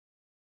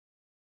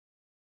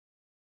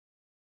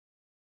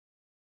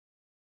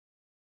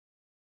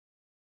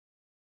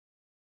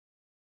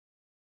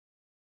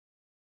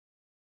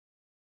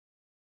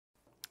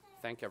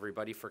thank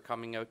everybody for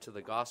coming out to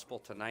the gospel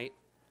tonight.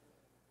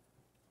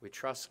 We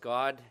trust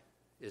God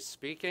is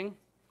speaking,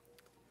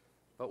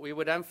 but we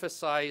would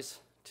emphasize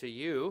to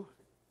you,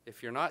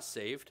 if you're not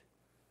saved,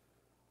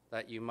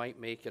 that you might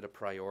make it a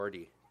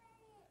priority.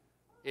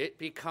 It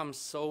becomes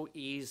so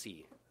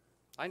easy.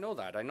 I know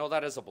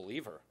that as a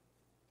believer.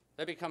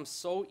 It becomes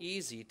so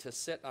easy to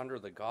sit under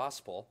the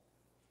gospel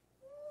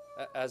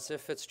as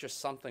if it's just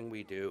something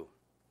we do.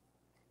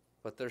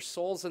 But there's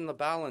souls in the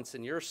balance,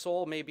 and your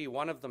soul may be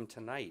one of them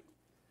tonight.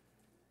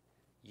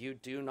 You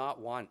do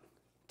not want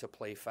to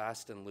play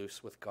fast and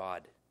loose with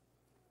God.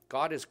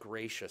 God is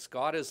gracious.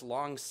 God is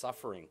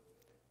long-suffering.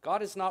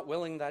 God is not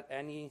willing that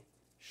any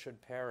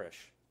should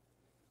perish.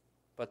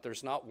 But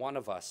there's not one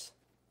of us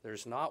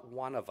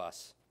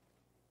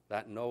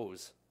that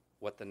knows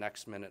what the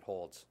next minute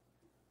holds.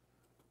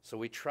 So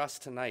we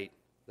trust tonight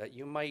that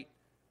you might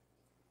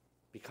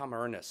become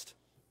earnest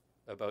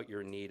about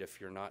your need if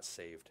you're not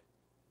saved.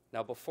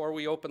 Now, before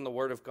we open the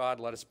Word of God,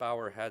 let us bow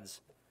our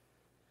heads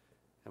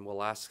and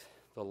we'll ask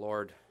the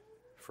Lord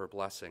for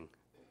blessing.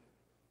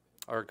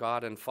 Our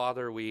God and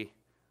Father, we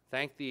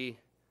thank Thee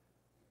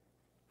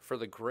for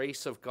the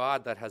grace of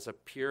God that has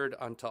appeared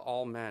unto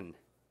all men.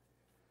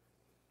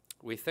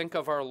 We think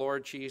of our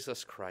Lord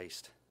Jesus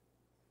Christ,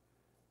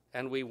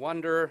 and we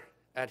wonder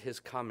at His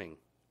coming.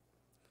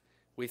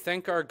 We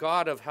think, our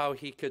God, of how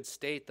He could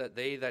state that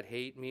they that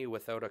hate me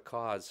without a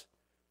cause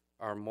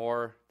are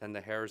more than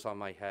the hairs on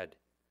my head.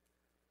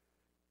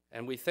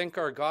 And we think,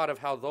 our God, of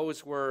how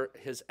those were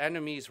His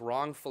enemies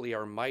wrongfully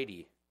are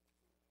mighty.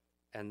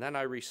 And then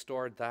I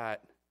restored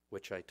that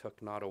which I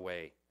took not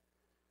away.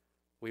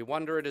 We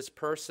wonder at His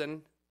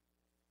person,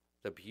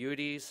 the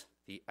beauties,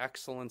 the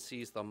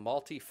excellencies, the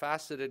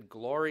multifaceted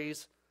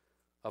glories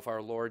of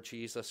our Lord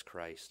Jesus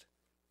Christ.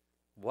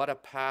 What a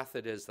path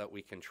it is that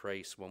we can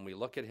trace when we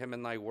look at Him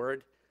in Thy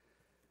Word,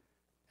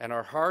 and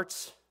our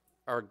hearts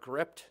are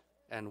gripped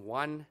and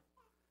won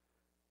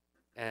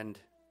and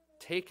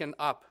taken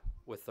up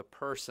with the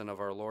person of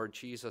our Lord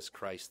Jesus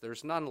Christ.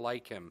 There's none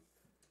like Him,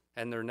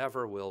 and there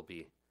never will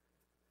be.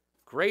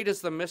 Great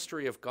is the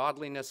mystery of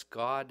godliness.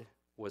 God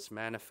was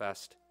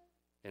manifest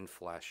in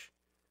flesh.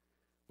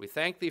 We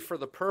thank Thee for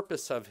the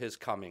purpose of His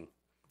coming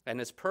and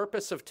His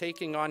purpose of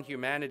taking on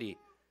humanity,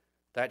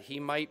 that He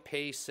might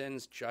pay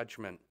sin's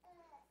judgment.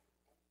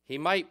 He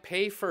might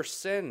pay for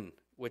sin,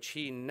 which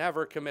He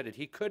never committed.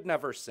 He could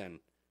never sin.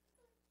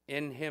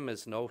 In Him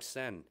is no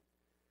sin.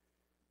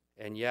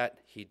 And yet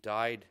He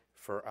died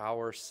for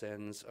our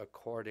sins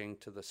according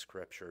to the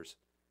Scriptures,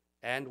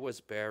 and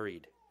was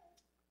buried.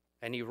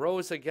 And He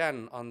rose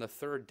again on the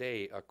third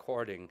day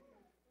according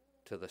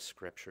to the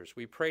Scriptures.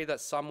 We pray that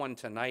someone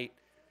tonight,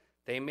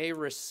 they may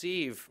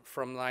receive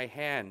from Thy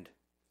hand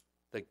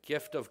the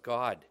gift of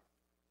God,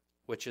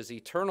 which is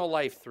eternal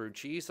life through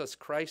Jesus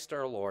Christ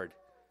our Lord,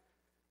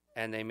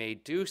 and they may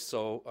do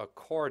so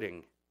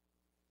according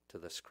to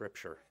the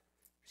Scripture.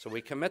 So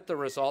we commit the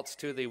results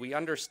to Thee. We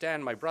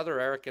understand, my brother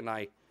Eric and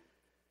I,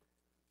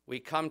 we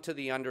come to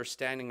the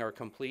understanding our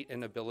complete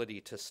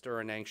inability to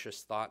stir an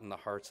anxious thought in the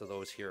hearts of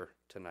those here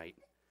tonight.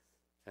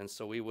 And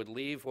so we would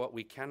leave what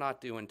we cannot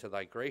do into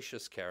Thy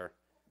gracious care,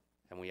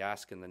 and we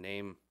ask in the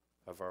name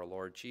of our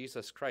Lord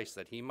Jesus Christ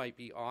that He might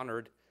be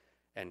honored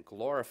and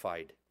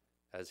glorified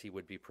as He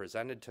would be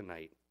presented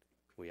tonight.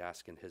 We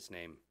ask in His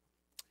name.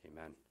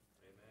 Amen.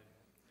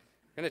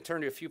 I'm going to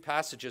turn to a few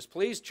passages.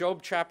 Please, Job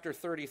chapter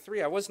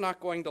 33. I was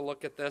not going to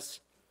look at this,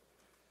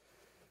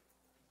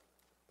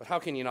 but how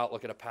can you not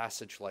look at a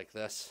passage like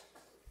this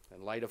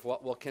in light of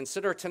what we'll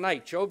consider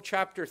tonight? Job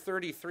chapter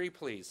 33,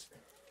 please.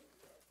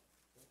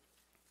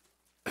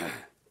 The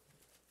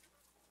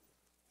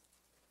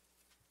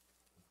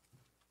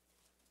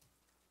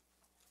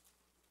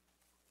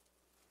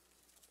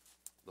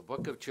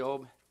book of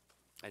Job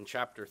and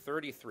chapter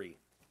 33.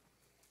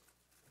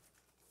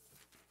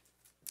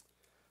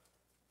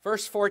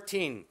 Verse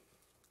 14.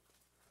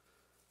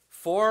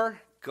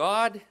 For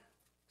God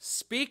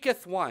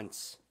speaketh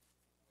once,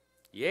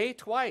 yea,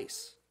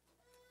 twice,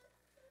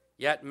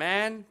 yet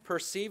man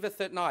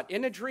perceiveth it not.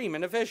 In a dream,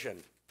 in a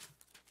vision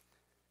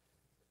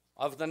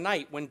of the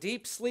night, when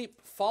deep sleep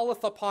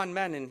falleth upon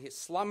men and his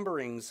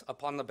slumberings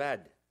upon the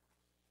bed.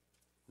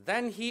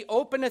 Then He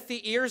openeth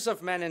the ears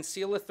of men and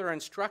sealeth their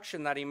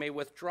instruction, that He may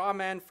withdraw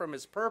man from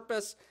his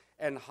purpose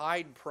and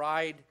hide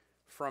pride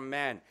from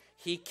man.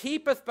 He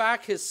keepeth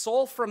back his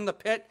soul from the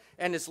pit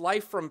and his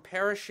life from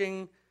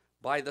perishing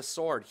by the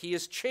sword. He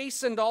is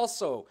chastened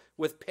also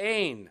with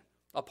pain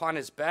upon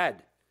his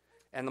bed,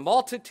 and the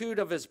multitude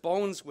of his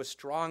bones with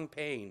strong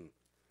pain,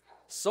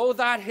 so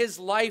that his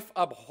life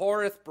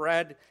abhorreth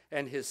bread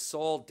and his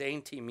soul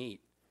dainty meat.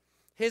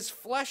 His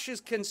flesh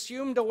is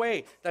consumed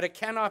away, that it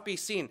cannot be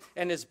seen,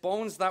 and his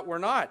bones that were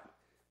not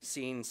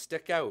seen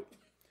stick out.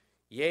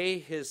 Yea,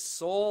 his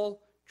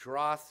soul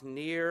draweth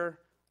near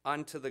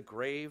unto the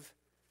grave,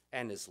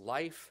 and his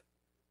life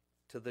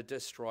to the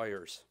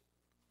destroyers.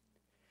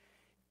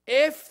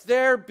 If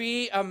there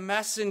be a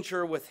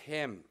messenger with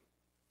him,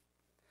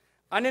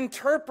 an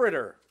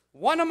interpreter,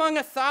 one among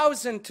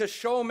 1,000 to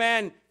show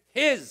man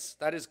his,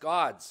 that is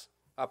God's,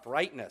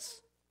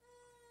 uprightness.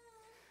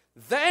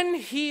 Then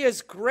he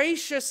is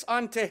gracious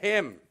unto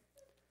him,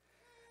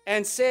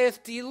 and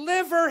saith,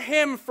 Deliver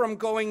him from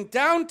going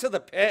down to the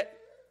pit.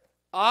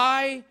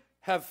 I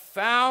have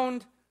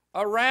found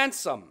a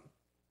ransom.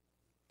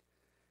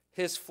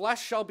 His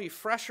flesh shall be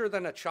fresher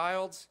than a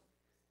child's.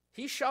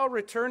 He shall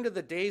return to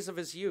the days of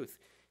his youth.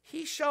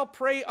 He shall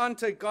pray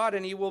unto God,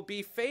 and he will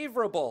be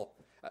favorable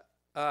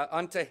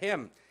unto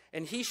him.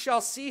 And he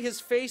shall see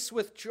his face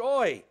with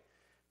joy,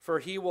 for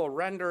he will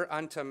render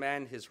unto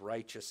man his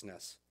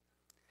righteousness.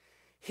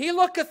 He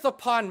looketh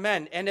upon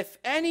men, and if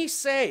any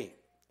say,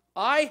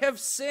 I have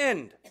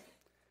sinned,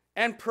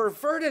 and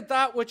perverted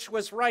that which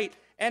was right,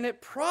 and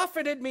it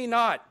profited me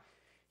not,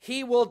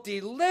 he will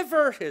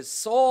deliver his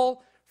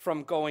soul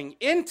from going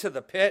into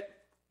the pit,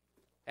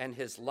 and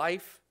his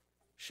life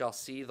shall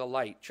see the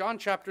light. John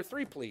chapter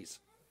 3, please.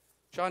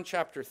 John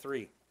chapter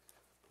 3.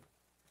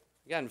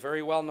 Again,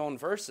 very well-known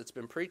verse. It's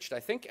been preached, I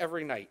think,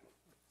 every night.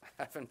 I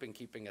haven't been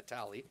keeping a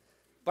tally,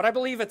 but I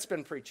believe it's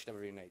been preached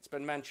every night. It's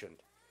been mentioned,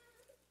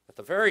 at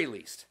the very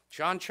least.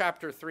 John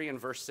chapter 3 and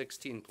verse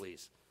 16,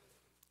 please.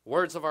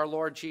 Words of our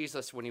Lord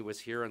Jesus when he was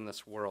here in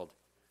this world.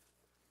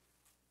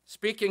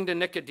 Speaking to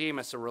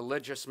Nicodemus, a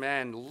religious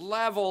man,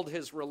 leveled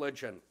his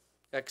religion.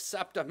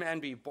 Except a man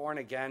be born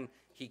again,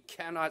 he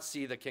cannot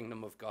see the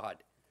kingdom of God.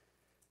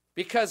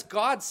 Because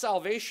God's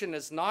salvation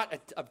is not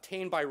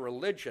obtained by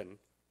religion,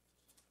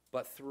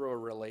 but through a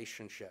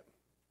relationship.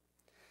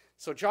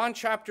 So John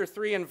chapter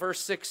 3 and verse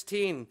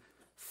 16,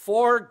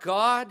 For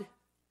God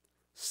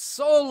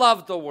so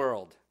loved the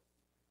world,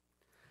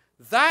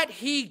 that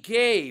he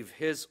gave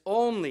his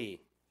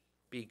only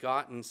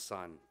begotten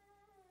Son,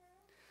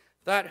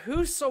 that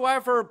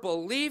whosoever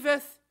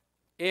believeth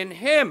in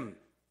him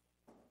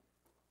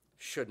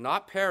should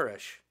not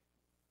perish,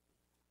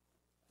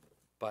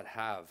 but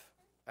have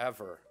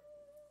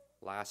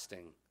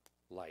everlasting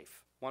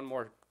life. One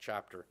more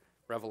chapter,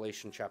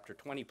 Revelation chapter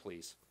 20,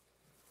 please.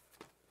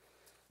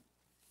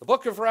 The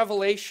book of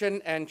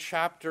Revelation and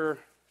chapter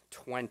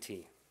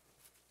 20.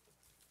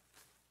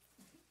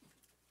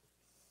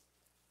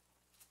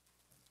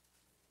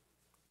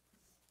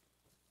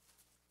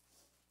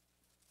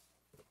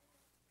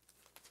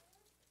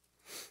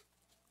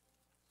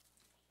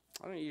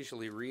 I don't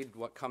usually read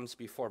what comes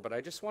before, but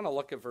I just want to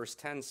look at verse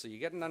 10 so you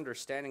get an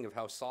understanding of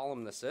how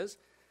solemn this is.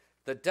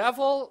 The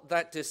devil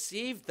that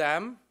deceived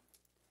them,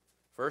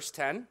 verse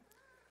 10,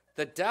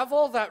 the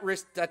devil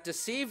that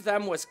deceived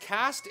them was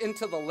cast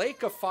into the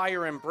lake of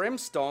fire and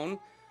brimstone,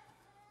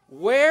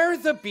 where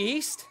the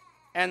beast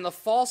and the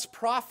false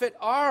prophet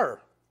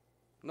are.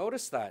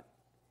 Notice that.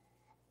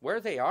 Where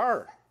they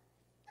are.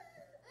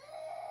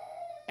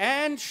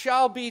 And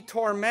shall be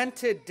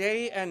tormented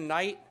day and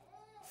night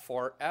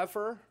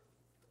forever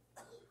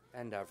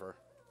and ever.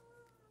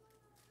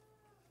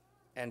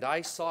 And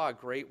I saw a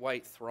great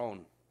white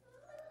throne,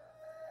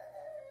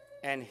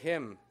 and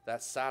him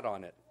that sat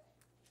on it,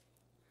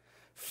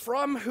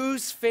 from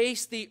whose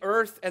face the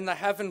earth and the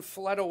heaven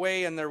fled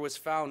away, and there was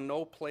found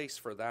no place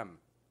for them.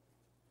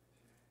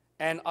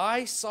 And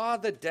I saw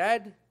the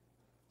dead,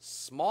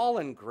 small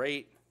and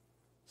great,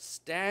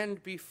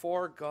 stand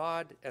before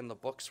God, and the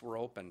books were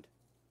opened.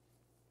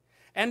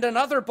 And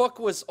another book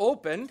was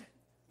opened,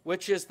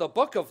 which is the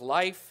book of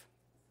life,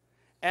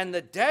 and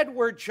the dead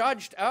were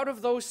judged out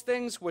of those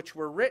things which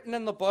were written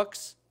in the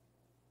books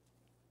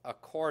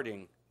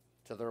according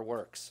to their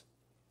works.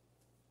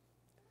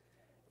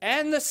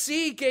 And the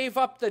sea gave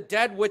up the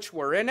dead which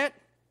were in it,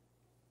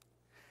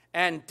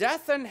 and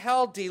death and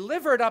hell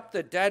delivered up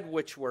the dead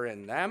which were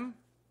in them,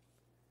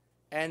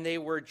 and they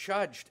were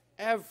judged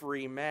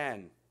every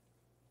man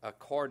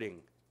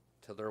according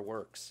to their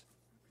works.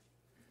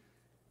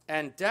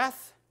 And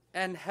death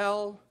and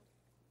hell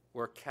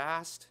were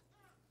cast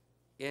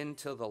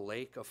into the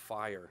lake of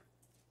fire.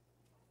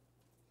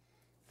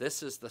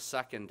 This is the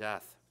second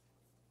death.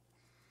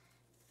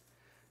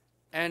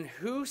 And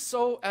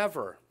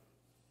whosoever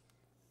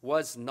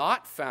was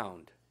not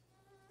found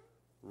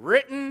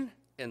written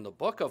in the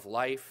book of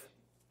life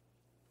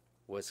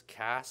was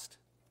cast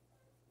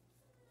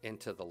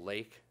into the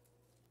lake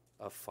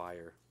of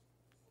fire.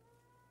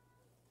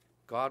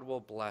 God will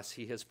bless.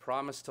 He has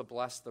promised to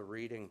bless the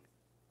reading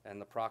and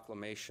the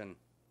proclamation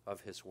of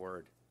his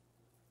word.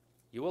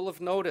 You will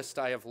have noticed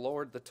I have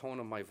lowered the tone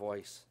of my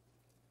voice,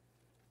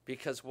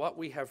 because what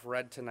we have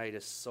read tonight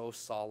is so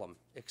solemn,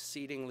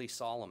 exceedingly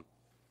solemn.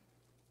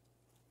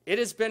 It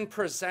has been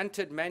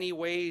presented many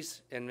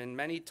ways and in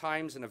many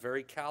times in a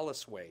very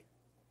callous way,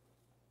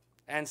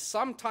 and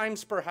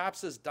sometimes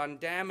perhaps has done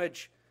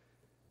damage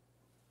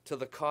to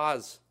the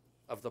cause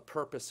of the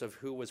purpose of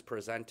who was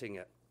presenting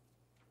it.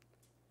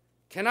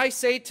 Can I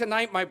say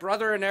tonight, my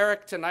brother and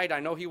Eric tonight,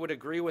 I know he would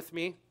agree with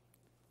me,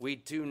 we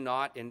do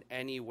not in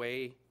any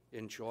way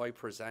enjoy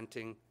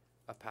presenting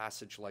a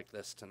passage like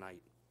this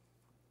tonight.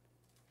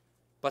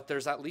 But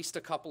there's at least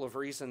a couple of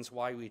reasons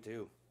why we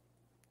do.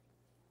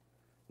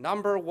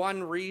 Number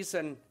one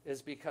reason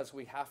is because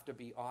we have to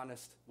be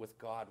honest with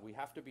God. We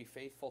have to be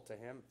faithful to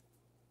him.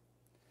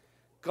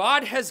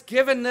 God has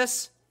given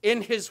this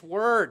in his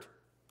word.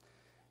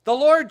 The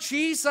Lord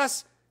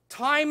Jesus,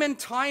 time and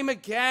time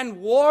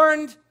again,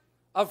 warned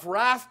of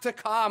wrath to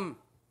come.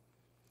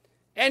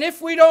 And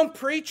if we don't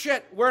preach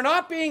it, we're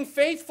not being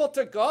faithful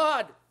to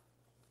God.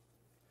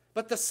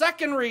 But the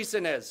second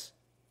reason is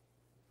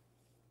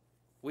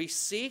we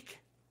seek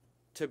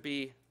to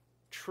be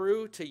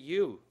true to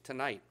you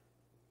tonight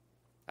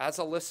as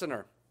a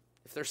listener.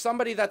 If there's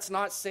somebody that's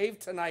not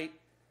saved tonight,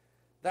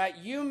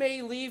 that you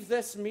may leave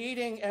this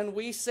meeting and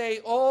we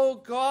say, oh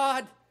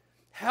God,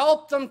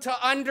 help them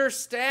to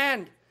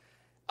understand.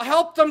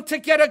 Help them to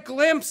get a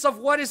glimpse of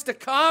what is to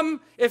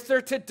come if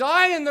they're to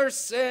die in their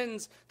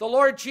sins. The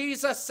Lord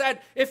Jesus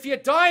said, if you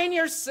die in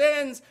your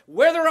sins,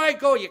 whither I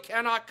go, you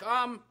cannot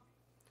come.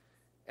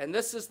 And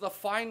this is the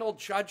final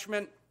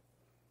judgment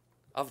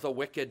of the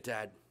wicked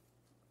dead.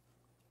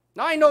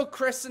 Now, I know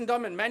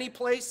Christendom in many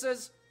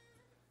places,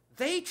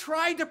 they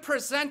try to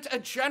present a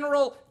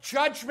general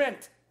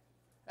judgment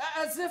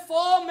as if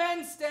all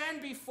men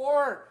stand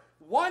before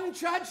one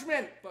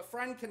judgment. But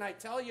friend, can I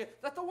tell you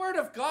that the Word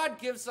of God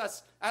gives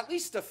us at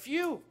least a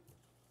few.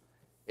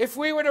 If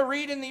we were to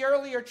read in the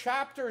earlier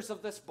chapters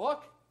of this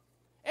book,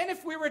 and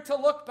if we were to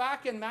look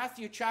back in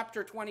Matthew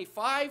chapter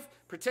 25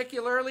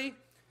 particularly,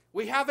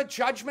 we have a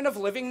judgment of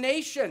living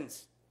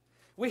nations.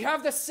 We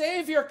have the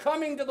Savior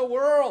coming to the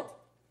world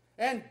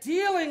and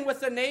dealing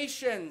with the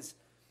nations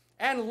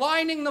and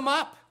lining them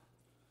up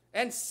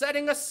and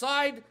setting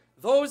aside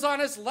those on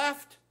his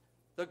left,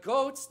 the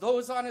goats,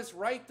 those on his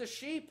right, the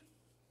sheep.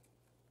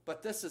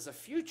 But this is a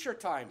future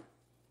time,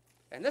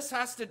 and this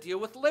has to deal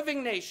with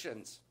living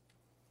nations.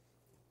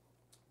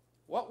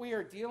 What we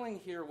are dealing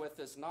here with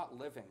is not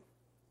living.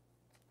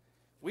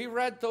 We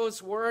read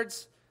those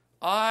words,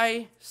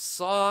 I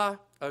saw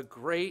a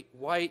great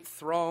white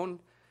throne,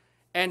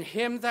 and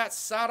him that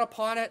sat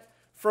upon it,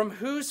 from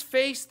whose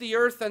face the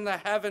earth and the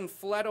heaven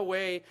fled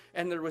away,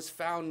 and there was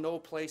found no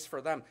place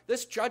for them.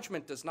 This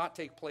judgment does not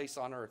take place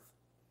on earth.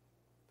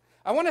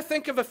 I want to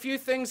think of a few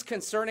things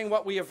concerning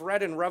what we have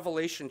read in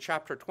Revelation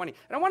chapter 20.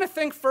 And I want to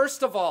think,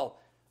 first of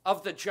all,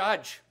 of the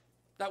judge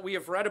that we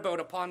have read about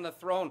upon the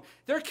throne.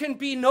 There can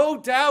be no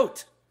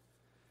doubt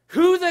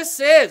who this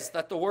is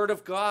that the Word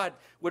of God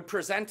would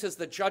present as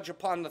the judge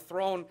upon the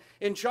throne.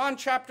 In John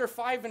chapter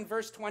 5 and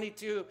verse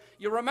 22,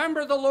 you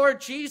remember the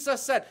Lord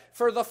Jesus said,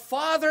 for the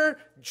Father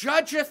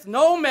judgeth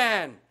no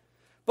man,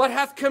 but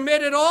hath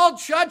committed all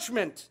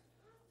judgment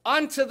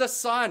unto the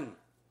Son,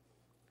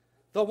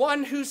 the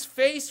one whose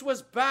face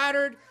was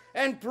battered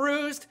and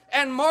bruised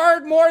and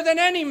marred more than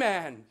any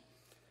man,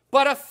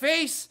 but a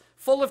face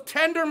full of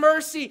tender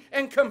mercy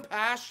and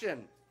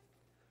compassion.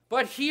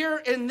 But here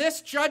in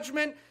this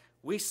judgment,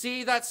 we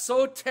see that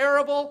so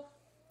terrible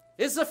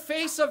is the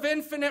face of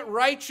infinite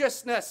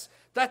righteousness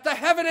that the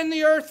heaven and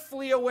the earth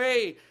flee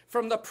away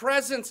from the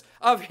presence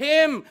of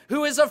him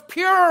who is of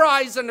purer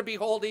eyes than to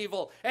behold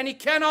evil, and he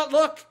cannot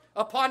look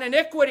upon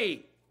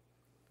iniquity.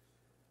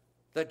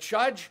 The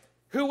judge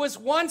who was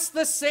once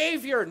the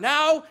Savior,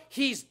 now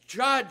he's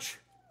judge.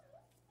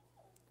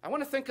 I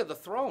want to think of the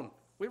throne.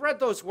 We read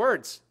those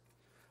words.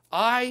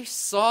 I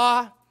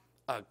saw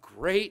a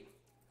great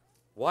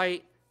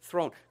white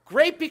throne.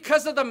 Great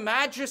because of the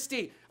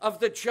majesty of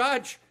the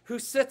judge who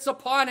sits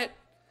upon it,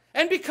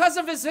 and because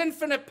of his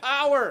infinite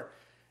power,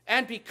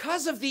 and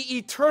because of the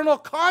eternal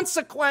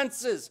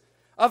consequences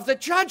of the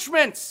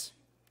judgments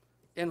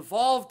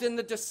involved in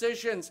the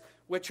decisions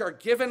which are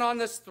given on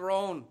this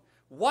throne.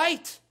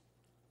 White,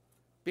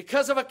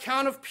 because of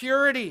account of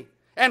purity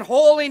and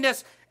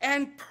holiness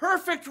and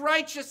perfect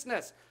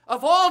righteousness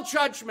of all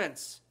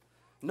judgments.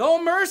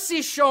 No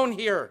mercy shown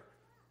here.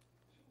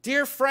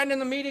 Dear friend in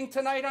the meeting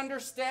tonight,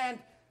 understand,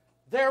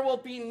 there will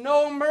be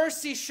no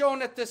mercy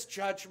shown at this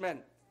judgment.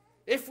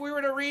 If we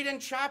were to read in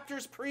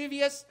chapters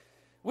previous,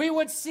 we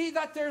would see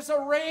that there's a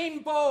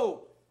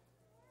rainbow.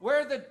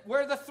 Where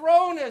the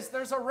throne is,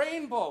 there's a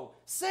rainbow,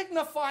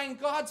 signifying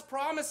God's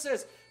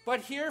promises.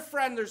 But here,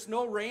 friend, there's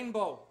no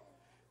rainbow,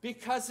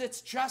 because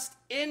it's just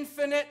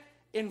infinite,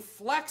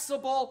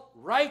 inflexible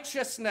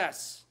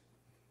righteousness.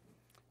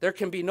 There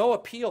can be no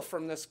appeal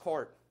from this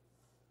court,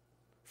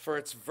 for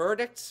its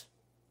verdicts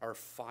are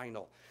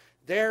final.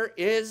 There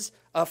is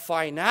a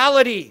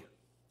finality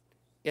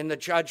in the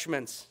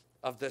judgments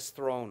of this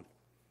throne.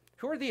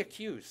 Who are the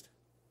accused?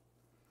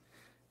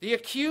 The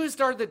accused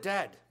are the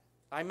dead.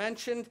 I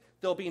mentioned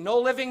there'll be no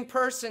living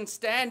person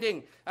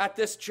standing at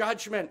this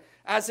judgment,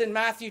 as in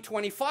Matthew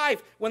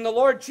 25, when the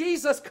Lord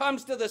Jesus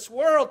comes to this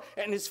world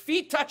and his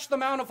feet touch the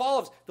Mount of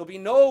Olives. There'll be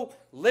no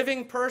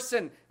living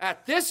person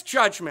at this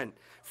judgment,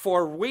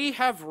 for we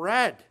have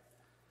read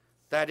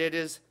that it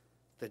is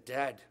the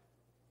dead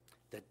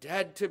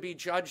to be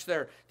judged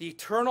there. The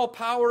eternal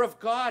power of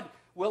God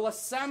will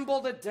assemble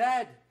the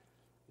dead.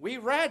 We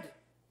read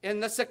in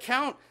this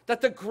account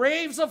that the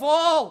graves of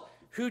all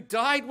who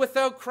died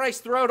without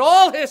Christ throughout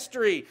all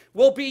history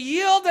will be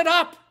yielded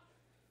up.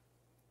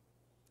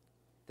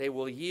 They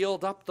will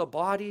yield up the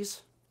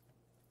bodies,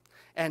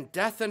 and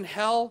death and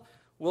hell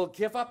will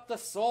give up the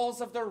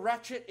souls of their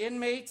wretched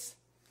inmates,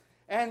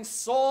 and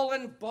soul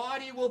and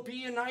body will be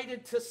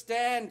united to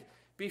stand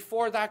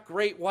before that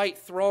great white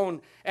throne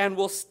and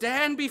will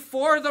stand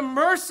before the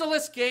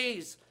merciless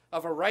gaze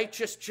of a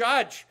righteous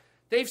judge.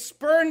 They've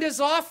spurned his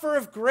offer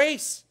of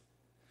grace.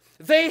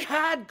 They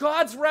had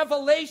God's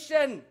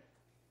revelation.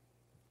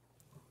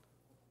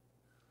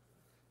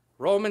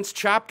 Romans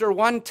chapter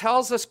 1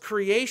 tells us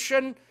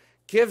creation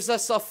gives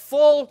us a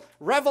full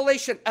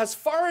revelation as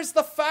far as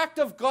the fact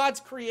of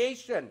God's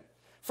creation.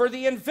 For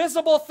the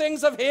invisible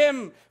things of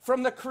him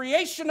from the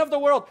creation of the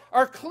world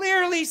are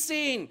clearly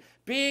seen,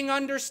 being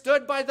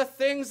understood by the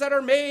things that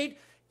are made,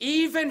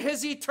 even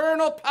his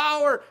eternal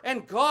power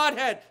and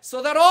Godhead,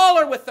 so that all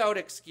are without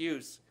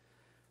excuse.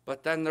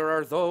 But then there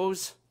are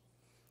those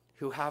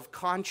who have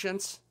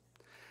conscience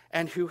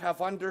and who have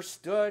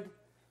understood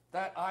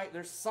that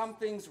there's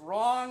something's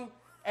wrong,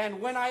 and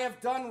when I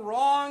have done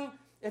wrong,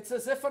 it's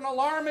as if an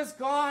alarm has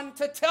gone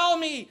to tell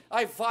me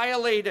I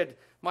violated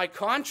my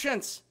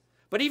conscience.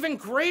 But even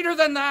greater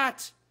than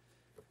that,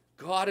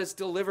 God has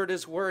delivered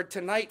his word.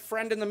 Tonight,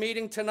 friend, in the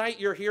meeting tonight,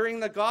 you're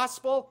hearing the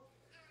gospel.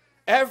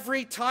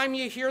 Every time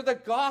you hear the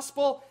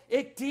gospel,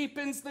 it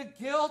deepens the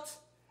guilt.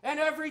 And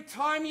every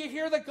time you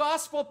hear the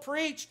gospel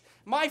preached,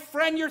 my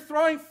friend, you're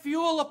throwing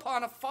fuel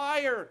upon a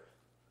fire.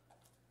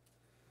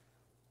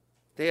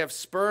 They have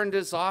spurned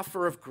his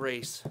offer of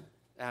grace,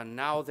 and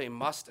now they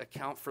must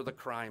account for the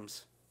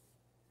crimes.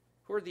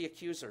 Who are the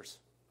accusers?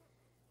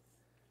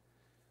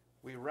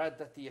 We read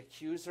that the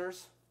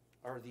accusers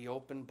are the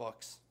open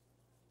books.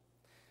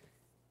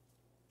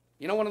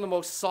 You know, one of the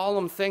most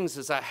solemn things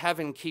is that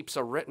heaven keeps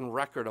a written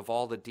record of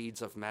all the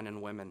deeds of men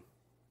and women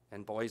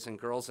and boys and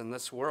girls in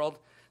this world.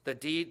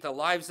 The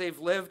lives they've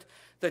lived,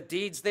 the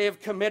deeds they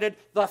have committed,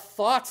 the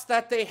thoughts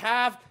that they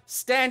have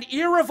stand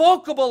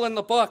irrevocable in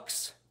the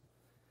books.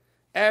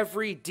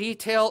 Every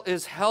detail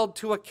is held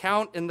to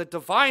account in the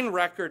divine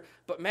record,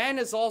 but man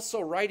is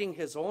also writing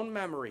his own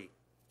memory.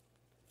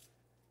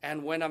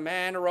 And when a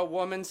man or a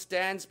woman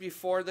stands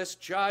before this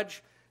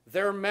judge,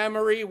 their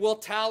memory will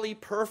tally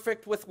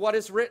perfect with what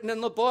is written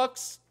in the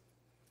books.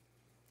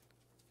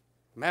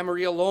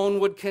 Memory alone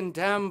would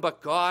condemn,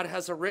 but God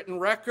has a written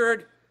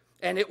record,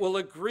 and it will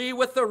agree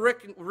with the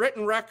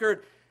written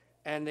record,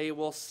 and they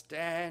will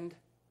stand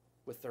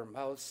with their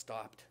mouths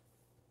stopped.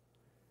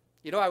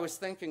 You know, I was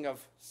thinking of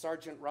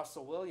Sergeant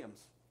Russell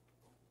Williams,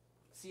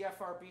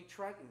 CFRB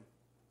Trenton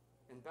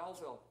in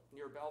Belleville,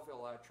 near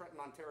Belleville, Trenton,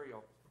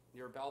 Ontario.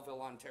 Near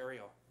Belleville,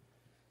 Ontario.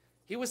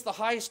 He was the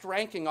highest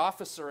ranking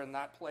officer in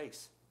that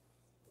place.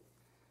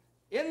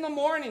 In the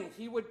morning,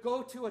 he would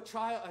go to a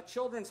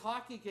children's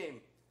hockey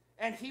game,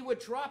 and he would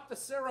drop the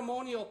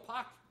ceremonial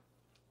puck.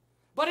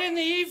 But in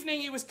the evening,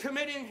 he was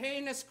committing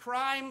heinous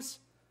crimes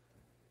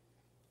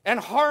and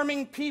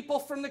harming people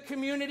from the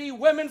community,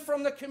 women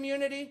from the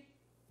community.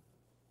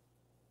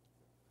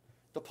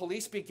 The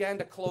police began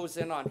to close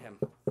in on him.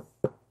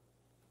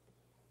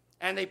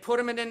 And they put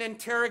him in an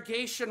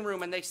interrogation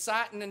room, and they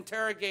sat and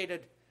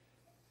interrogated.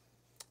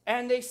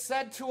 And they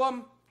said to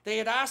him, they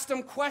had asked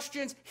him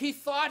questions. He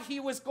thought he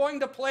was going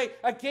to play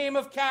a game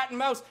of cat and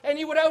mouse, and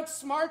he would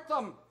outsmart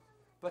them.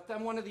 But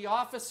then one of the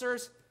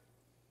officers,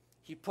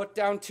 he put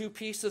down 2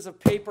 pieces of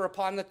paper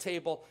upon the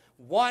table.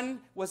 One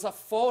was a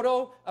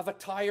photo of a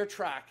tire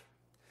track.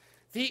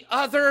 The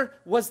other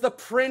was the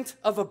print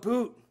of a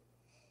boot.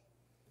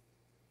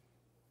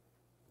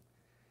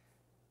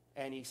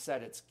 And he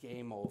said, it's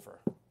game over.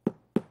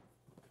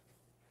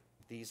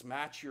 These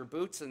match your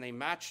boots, and they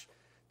match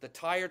the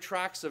tire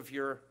tracks of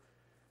your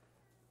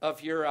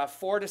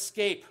Ford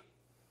Escape.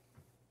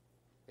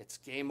 It's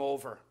game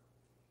over.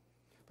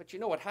 But you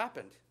know what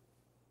happened?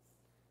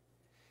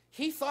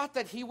 He thought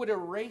that he would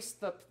erase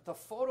the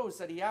photos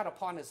that he had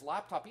upon his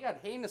laptop. He had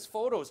heinous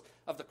photos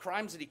of the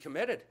crimes that he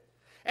committed.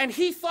 And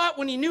he thought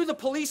when he knew the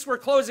police were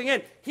closing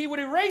in, he would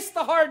erase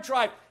the hard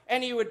drive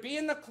and he would be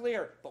in the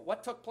clear. But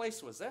what took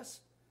place was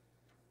this.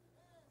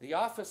 The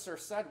officer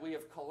said, we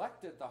have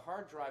collected the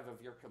hard drive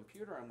of your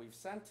computer and we've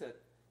sent it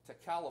to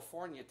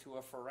California to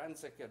a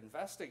forensic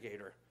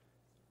investigator.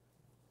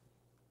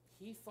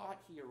 He thought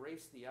he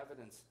erased the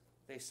evidence.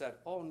 They said,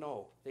 oh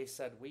no. They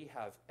said, we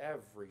have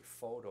every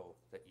photo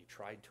that you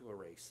tried to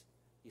erase.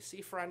 You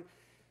see, friend,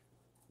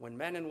 when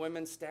men and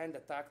women stand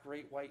at that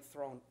great white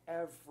throne,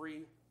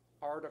 every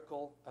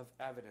article of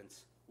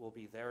evidence will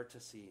be there to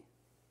see.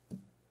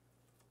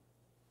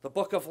 The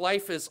book of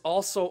life is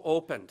also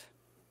opened.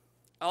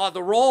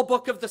 The roll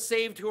book of the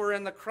saved who are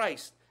in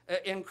Christ.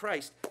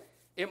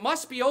 It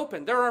must be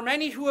opened. There are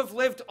many who have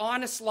lived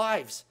honest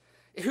lives,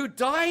 who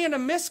die in a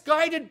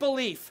misguided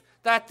belief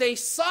that they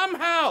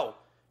somehow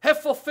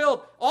have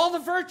fulfilled all the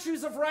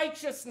virtues of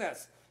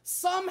righteousness,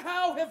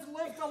 somehow have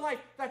lived a life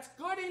that's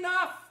good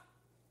enough.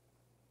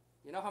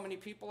 You know how many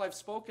people I've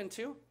spoken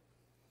to?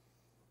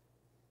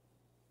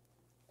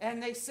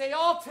 And they say,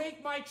 I'll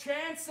take my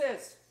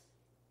chances.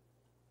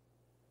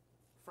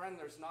 Friend,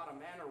 there's not a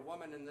man or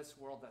woman in this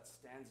world that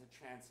stands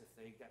a chance if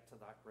they get to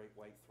that great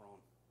white throne.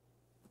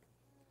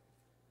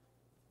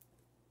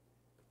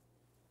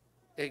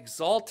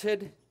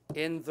 Exalted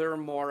in their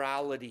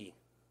morality,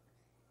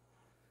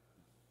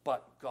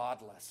 but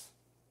godless.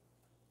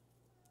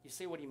 You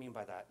say, what do you mean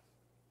by that?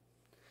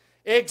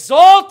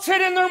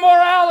 exalted in their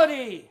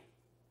morality.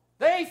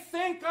 They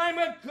think I'm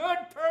a good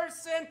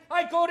person.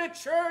 I go to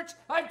church.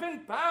 I've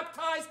been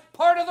baptized,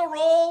 part of the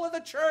role of the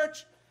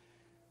church.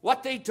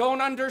 What they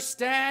don't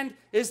understand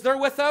is they're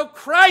without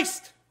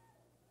Christ,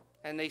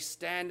 and they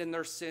stand in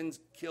their sins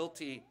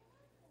guilty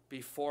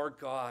before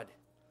God,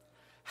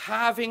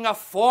 having a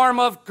form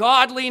of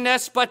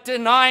godliness but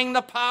denying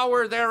the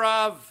power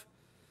thereof.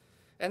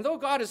 And though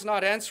God is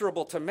not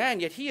answerable to man,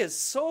 yet he is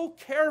so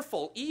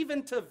careful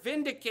even to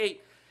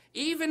vindicate,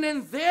 even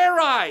in their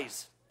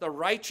eyes, the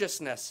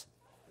righteousness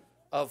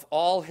of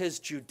all his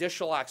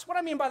judicial acts. What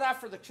I mean by that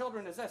for the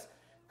children is this: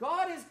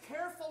 God is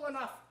careful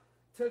enough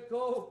to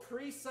go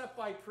precept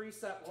by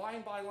precept,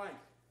 line by line,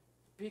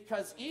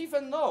 because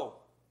even though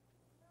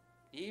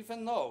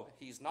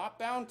he's not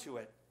bound to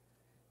it,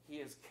 he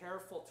is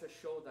careful to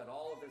show that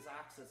all of his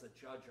acts as a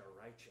judge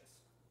are righteous.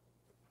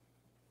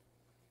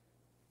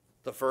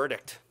 The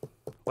verdict.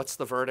 What's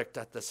the verdict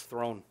at this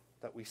throne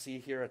that we see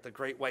here at the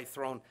great white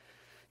throne?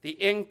 The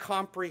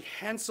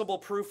incomprehensible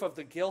proof of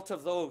the guilt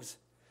of those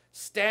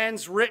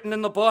stands written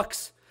in the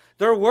books,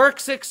 their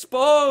works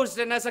exposed,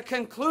 and as a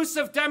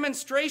conclusive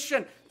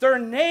demonstration, their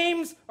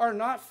names are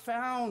not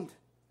found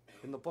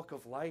in the book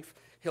of life.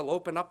 He'll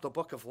open up the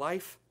book of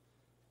life,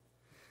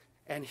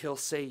 and he'll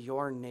say,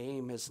 your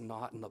name is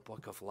not in the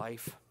book of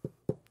life.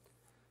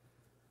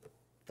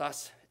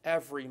 Thus,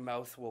 every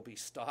mouth will be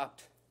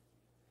stopped,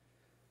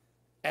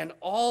 and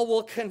all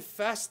will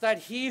confess that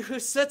he who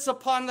sits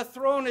upon the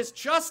throne is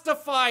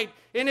justified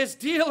in his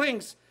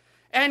dealings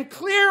and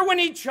clear when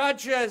he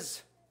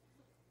judges.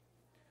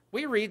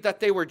 We read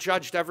that they were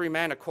judged every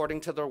man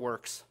according to their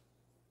works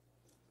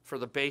for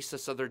the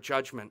basis of their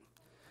judgment.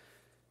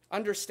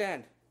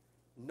 Understand,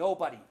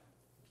 nobody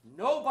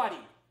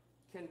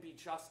can be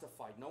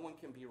justified. No one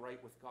can be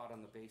right with God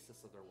on the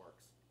basis of their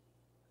works.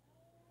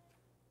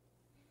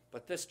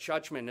 But this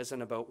judgment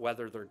isn't about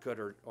whether they're good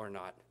or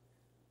not.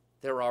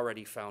 They're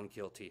already found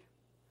guilty.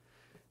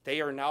 They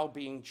are now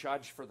being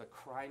judged for the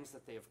crimes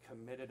that they have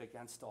committed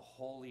against a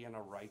holy and a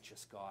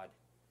righteous God.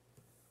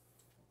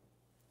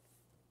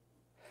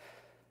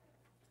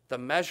 The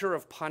measure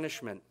of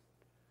punishment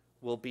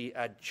will be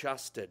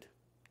adjusted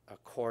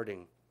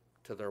according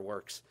to their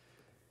works.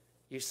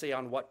 You say,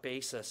 on what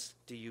basis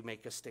do you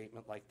make a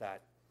statement like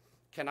that?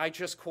 Can I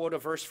just quote a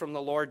verse from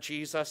the Lord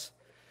Jesus?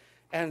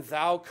 And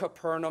thou,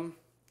 Capernaum,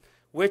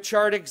 which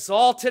art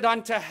exalted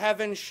unto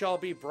heaven, shall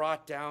be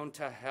brought down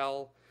to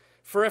hell.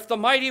 For if the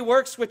mighty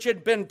works which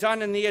had been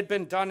done in thee had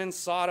been done in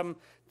Sodom,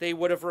 they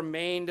would have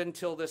remained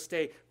until this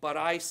day. But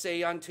I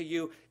say unto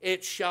you,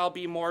 it shall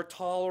be more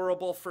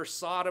tolerable for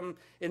Sodom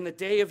in the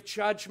day of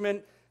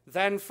judgment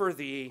than for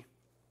thee.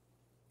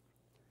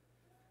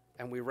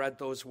 And we read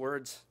those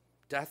words.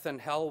 Death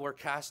and hell were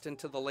cast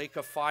into the lake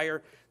of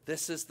fire.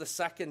 This is the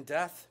second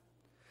death.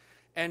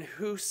 And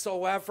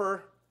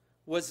whosoever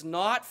was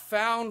not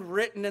found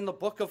written in the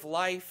book of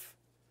life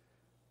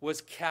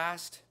was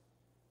cast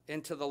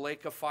into the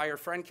lake of fire.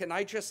 Friend, can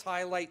I just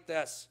highlight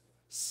this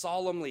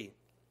solemnly?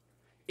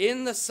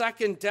 In the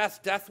second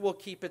death, death will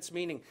keep its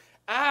meaning.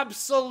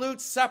 Absolute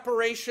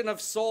separation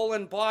of soul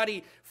and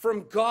body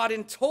from God,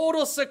 in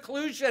total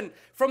seclusion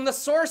from the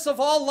source of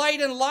all light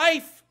and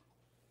life.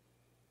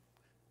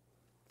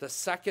 The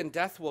second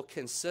death will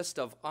consist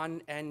of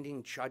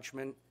unending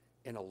judgment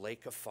in a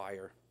lake of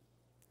fire.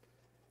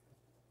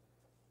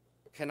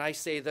 Can I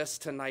say this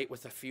tonight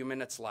with a few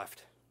minutes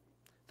left?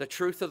 The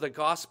truth of the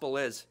gospel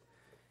is,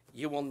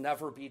 you will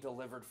never be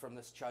delivered from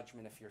this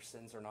judgment if your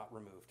sins are not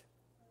removed.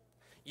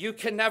 You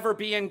can never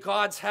be in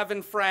God's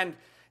heaven, friend,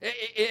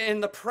 in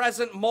the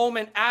present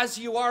moment as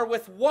you are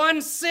with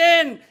one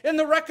sin in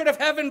the record of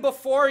heaven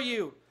before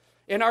you.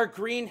 In our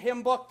green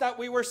hymn book that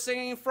we were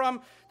singing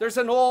from, there's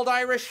an old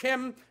Irish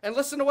hymn, and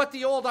listen to what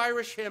the old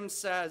Irish hymn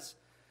says.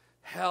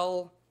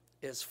 Hell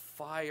is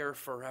fire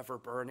forever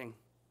burning.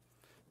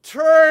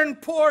 Turn,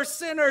 poor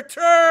sinner,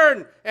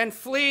 turn and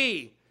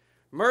flee.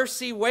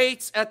 Mercy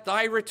waits at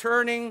thy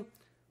returning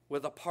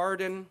with a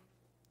pardon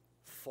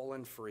full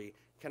and free.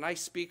 Can I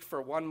speak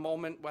for one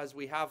moment as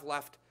we have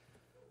left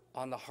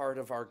on the heart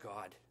of our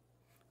God?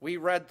 We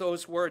read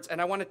those words,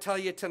 and I want to tell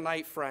you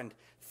tonight, friend,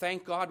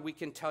 thank God we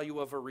can tell you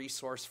of a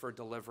resource for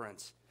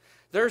deliverance.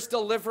 There's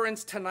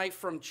deliverance tonight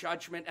from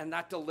judgment, and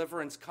that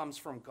deliverance comes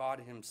from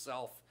God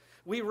himself.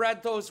 We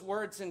read those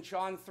words in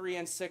John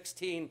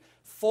 3:16.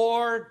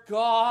 For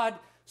God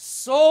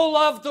so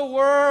loved the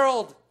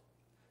world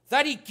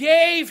that he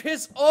gave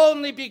his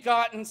only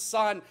begotten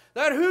Son,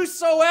 that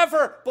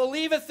whosoever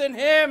believeth in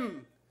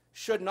him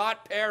should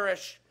not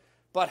perish,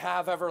 but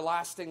have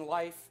everlasting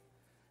life.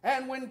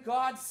 And when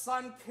God's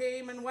Son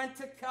came and went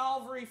to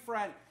Calvary,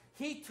 friend,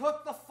 he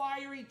took the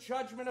fiery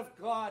judgment of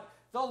God.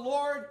 The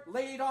Lord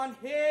laid on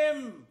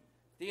him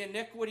the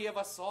iniquity of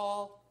us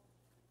all.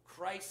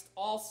 Christ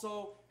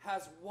also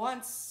has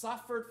once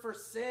suffered for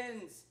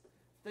sins,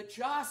 the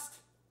just,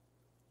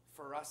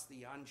 for us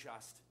the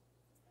unjust,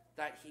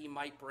 that he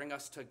might bring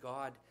us to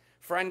God.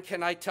 Friend,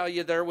 can I tell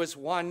you, there was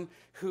one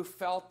who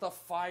felt the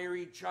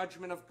fiery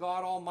judgment of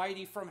God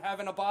Almighty from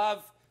heaven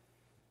above.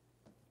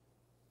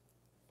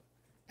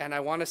 And I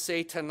want to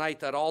say tonight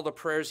that all the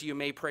prayers you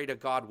may pray to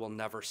God will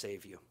never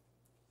save you.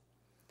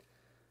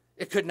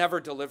 It could never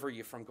deliver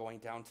you from going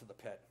down to the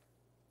pit.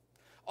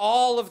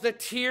 All of the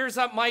tears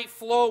that might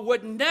flow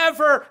would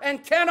never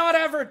and cannot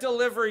ever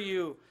deliver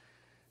you.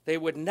 They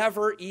would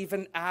never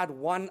even add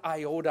one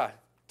iota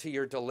to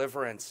your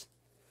deliverance.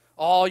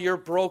 All your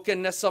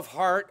brokenness of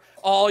heart,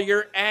 all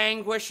your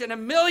anguish, and a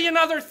million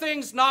other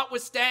things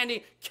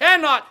notwithstanding,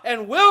 cannot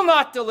and will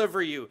not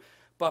deliver you.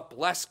 But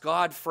bless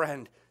God,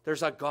 friend,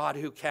 there's a God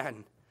who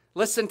can.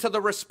 Listen to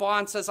the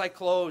response as I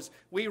close.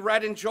 We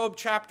read in Job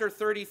chapter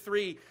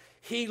 33,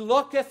 He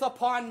looketh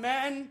upon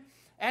men,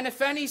 and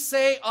if any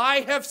say, I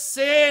have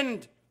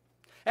sinned,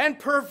 and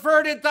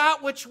perverted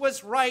that which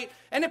was right,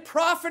 and it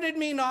profited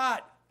me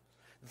not,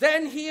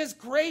 then he is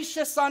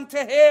gracious unto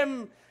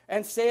him,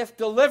 and saith,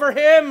 deliver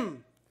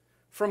him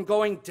from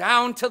going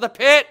down to the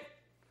pit.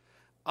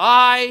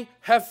 I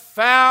have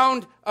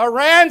found a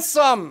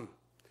ransom.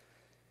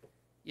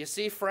 You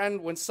see,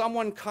 friend, when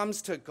someone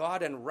comes to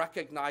God and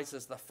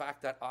recognizes the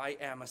fact that I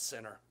am a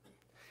sinner,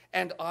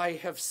 and I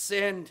have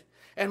sinned,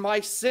 and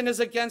my sin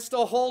is against a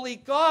holy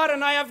God,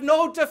 and I have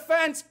no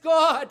defense,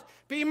 God,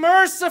 be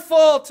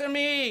merciful to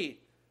me,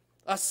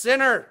 a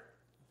sinner,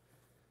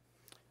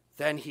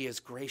 then he is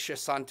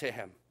gracious unto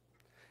him,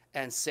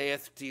 and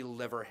saith,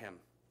 deliver him.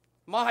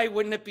 My,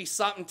 wouldn't it be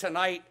something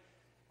tonight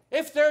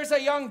if there's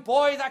a young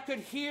boy that could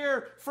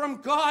hear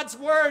from God's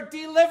word,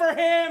 deliver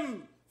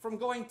him from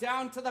going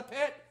down to the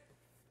pit.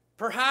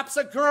 Perhaps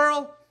a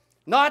girl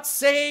not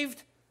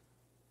saved,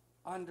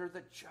 under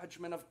the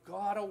judgment of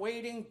God,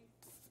 awaiting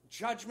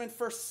judgment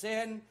for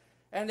sin,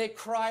 and they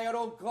cry out,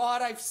 oh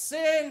God, I've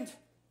sinned.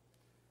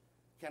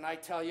 Can I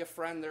tell you,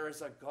 friend, there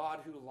is a God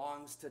who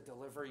longs to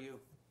deliver you.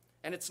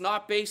 And it's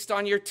not based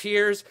on your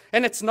tears,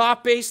 and it's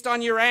not based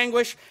on your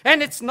anguish,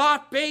 and it's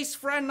not based,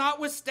 friend,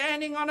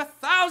 notwithstanding on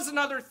 1,000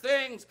 other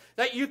things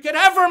that you could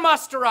ever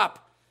muster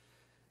up.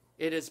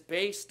 It is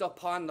based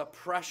upon the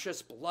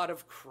precious blood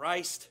of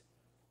Christ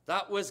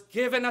that was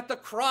given at the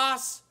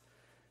cross.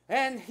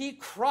 And he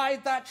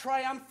cried that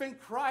triumphant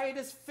cry, it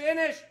is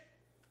finished.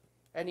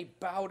 And he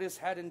bowed his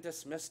head and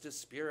dismissed his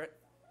spirit.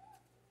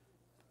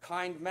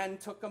 Kind men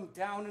took him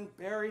down and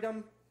buried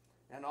him.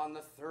 And on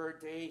the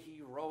third day,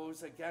 he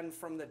rose again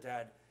from the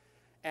dead.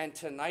 And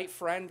tonight,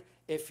 friend,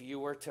 if you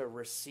were to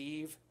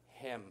receive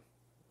him,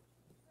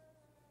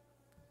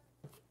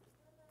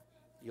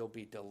 you'll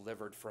be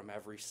delivered from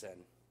every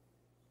sin.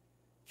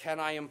 Can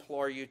I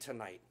implore you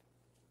tonight?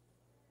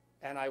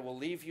 And I will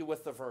leave you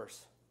with the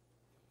verse.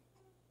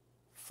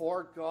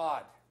 For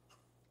God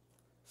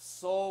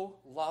so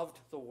loved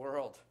the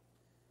world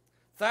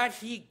that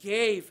he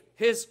gave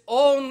his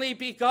only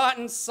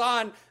begotten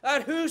Son,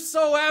 that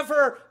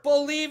whosoever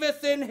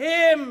believeth in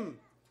him,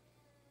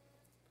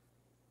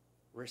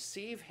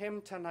 receive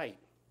him tonight,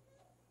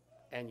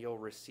 and you'll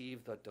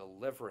receive the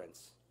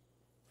deliverance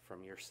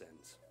from your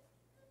sins.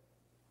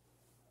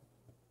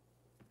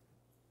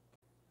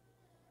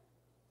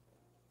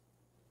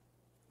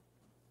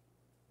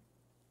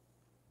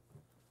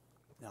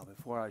 Now,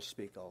 before I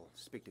speak, I'll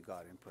speak to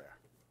God in prayer.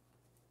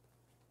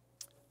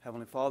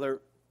 Heavenly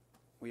Father,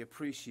 we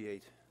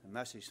appreciate the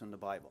message from the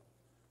Bible.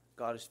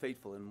 God is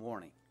faithful in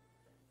warning,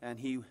 and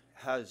he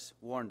has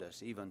warned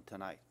us even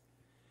tonight.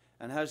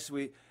 And as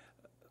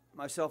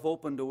myself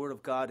open the Word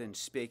of God and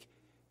speak,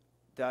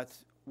 that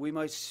we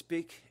might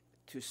speak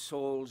to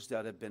souls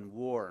that have been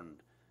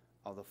warned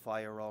of the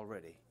fire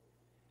already,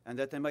 and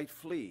that they might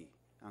flee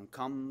and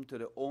come to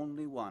the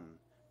only one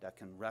that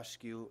can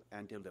rescue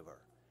and deliver.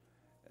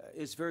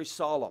 It's very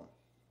solemn.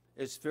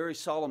 It's a very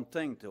solemn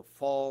thing to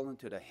fall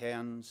into the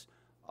hands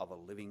of a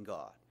living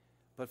God.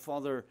 But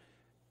Father,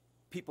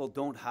 people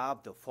don't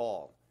have to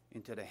fall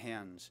into the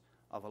hands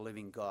of a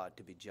living God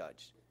to be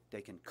judged.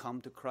 They can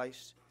come to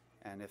Christ,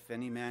 and if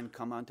any man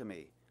come unto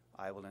me,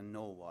 I will in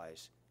no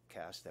wise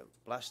cast out.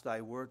 Bless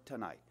thy word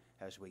tonight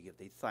as we give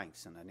thee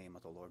thanks in the name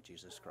of the Lord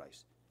Jesus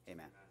Christ.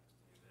 Amen.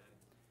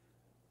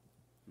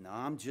 Now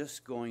I'm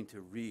just going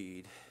to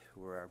read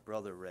where our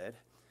brother read.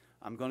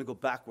 I'm going to go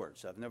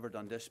backwards. I've never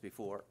done this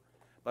before,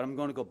 but I'm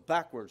going to go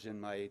backwards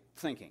in my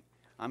thinking.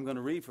 I'm going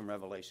to read from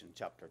Revelation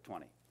chapter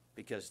 20,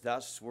 because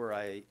that's where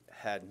I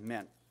had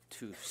meant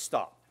to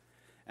stop.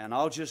 And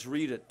I'll just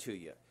read it to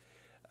you.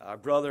 Our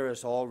brother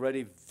has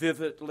already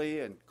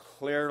vividly and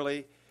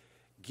clearly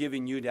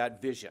given you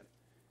that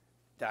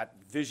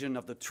vision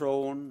of the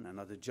throne and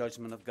of the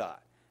judgment of God.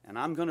 And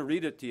I'm going to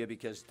read it to you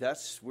because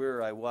that's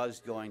where I was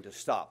going to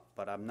stop,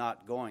 but I'm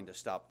not going to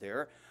stop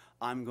there.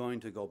 I'm going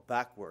to go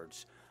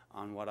backwards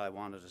on what I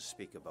wanted to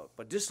speak about.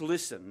 But just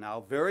listen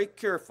now very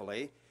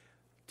carefully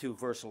to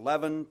verse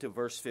 11 to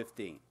verse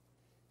 15.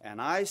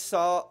 And I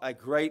saw a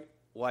great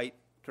white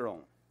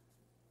throne,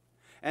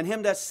 and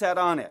him that sat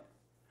on it,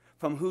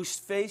 from whose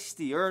face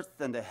the earth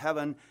and the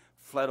heaven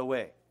fled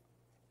away,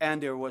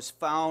 and there was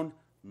found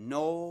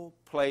no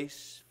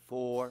place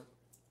for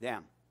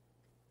them.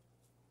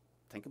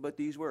 Think about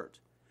these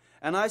words.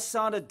 And I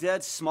saw the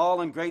dead,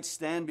 small and great,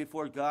 stand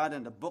before God,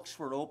 and the books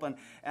were open.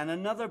 And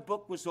another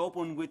book was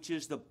opened, which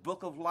is the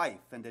book of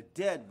life. And the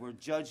dead were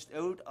judged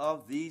out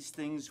of these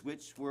things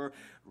which were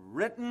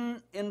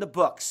written in the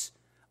books,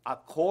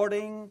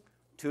 according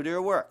to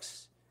their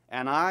works.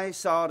 And I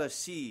saw the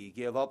sea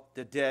give up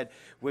the dead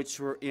which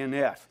were in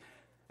it.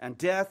 And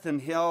death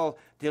and hell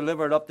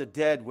delivered up the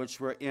dead which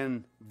were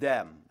in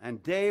them.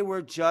 And they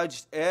were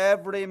judged,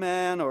 every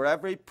man or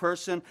every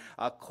person,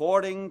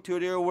 according to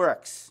their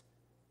works.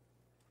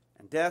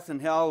 And death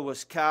and hell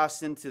was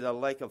cast into the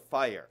lake of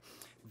fire.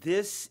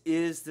 This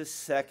is the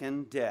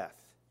second death.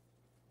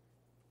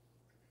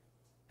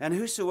 And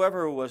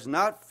whosoever was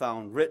not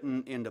found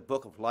written in the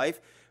book of life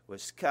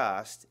was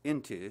cast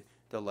into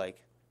the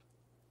lake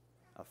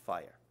of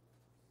fire.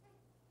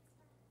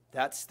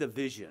 That's the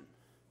vision.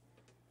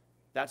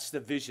 That's the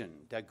vision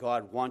that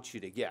God wants you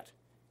to get.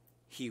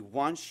 He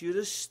wants you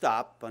to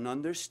stop and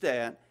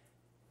understand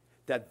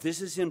that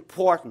this is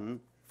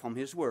important from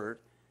His Word,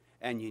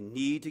 and you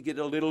need to get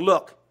a little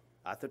look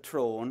at the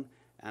throne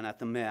and at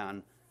the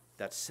man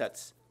that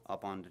sits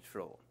up on the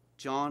throne.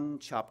 John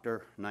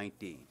chapter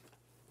 19.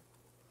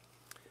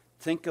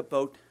 Think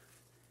about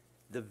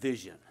the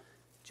vision.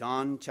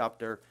 John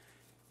chapter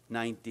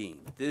 19.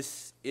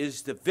 This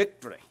is the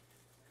victory,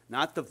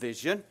 not the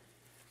vision,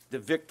 the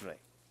victory.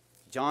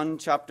 John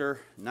chapter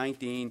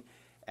 19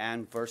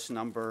 and verse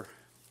number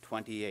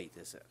 28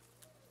 is it.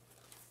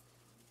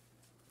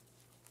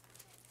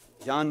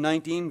 John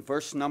 19,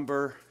 verse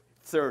number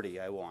 30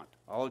 I want.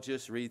 I'll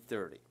just read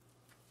 30.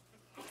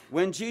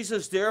 When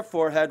Jesus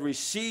therefore had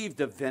received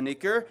the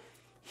vinegar,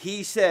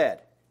 He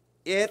said,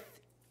 "It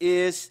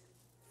is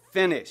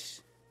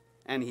finished."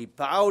 And He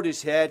bowed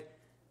His head,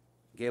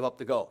 gave up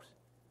the ghost.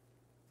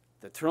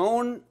 The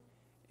throne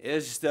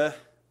is the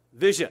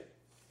vision.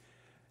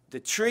 The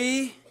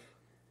tree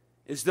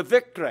is the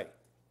victory.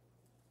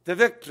 The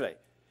victory.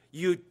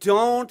 You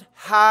don't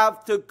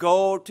have to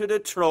go to the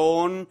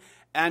throne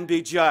and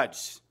be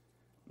judged.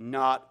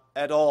 Not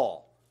at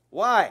all.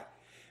 Why?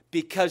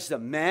 Because the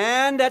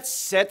man that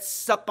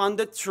sits up on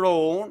the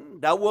throne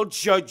that will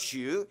judge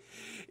you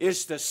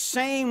is the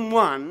same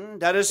one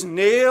that is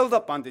nailed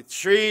up on the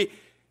tree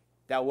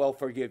that will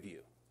forgive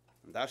you.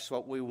 And that's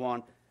what we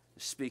want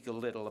to speak a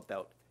little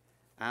about.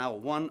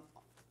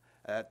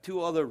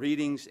 Two other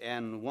readings,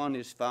 and one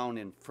is found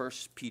in 1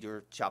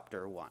 Peter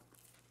chapter 1.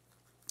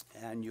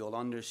 And you'll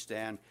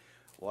understand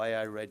why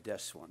I read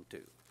this one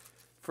too.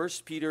 1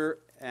 Peter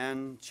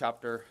and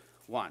chapter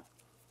 1.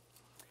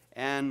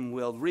 And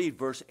we'll read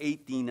verse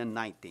 18 and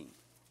 19.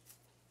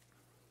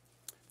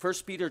 1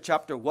 Peter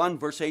chapter 1,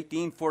 verse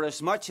 18, "For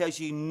as much as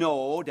ye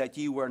know that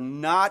ye were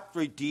not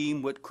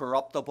redeemed with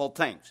corruptible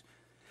things,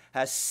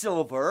 as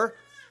silver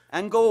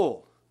and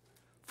gold,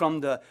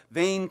 from the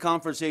vain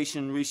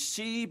conversation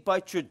received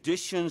by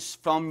traditions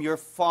from your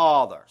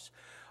fathers,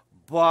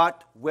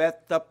 but with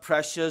the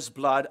precious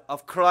blood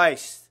of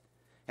Christ,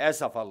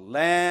 as of a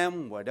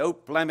lamb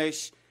without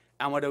blemish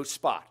and without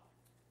spot."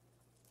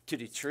 To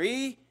the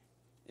tree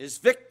is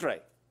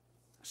victory.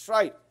 That's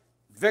right,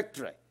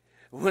 victory.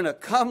 When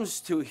it comes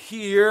to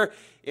here,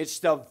 it's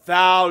the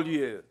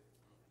value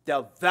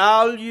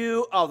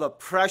of the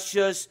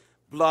precious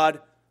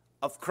blood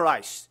of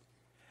Christ.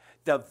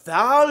 The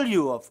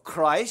value of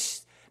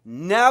Christ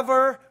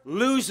never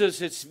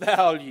loses its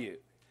value.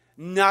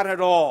 Not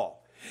at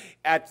all.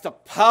 At the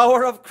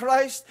power of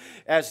Christ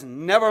has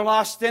never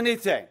lost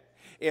anything.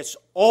 It's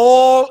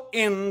all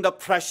in the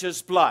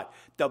precious blood.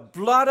 The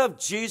blood of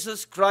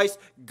Jesus Christ,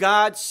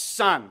 God's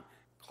Son,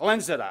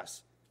 cleansed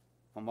us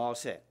from all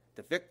sin.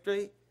 The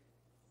victory,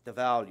 the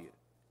value.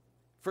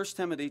 1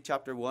 Timothy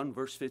chapter 1,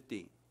 verse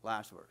 15,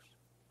 last verse.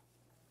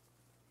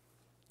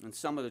 And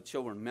some of the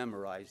children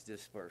memorized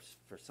this verse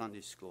for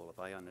Sunday school, if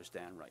I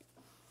understand right.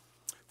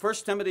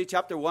 1 Timothy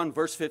chapter 1,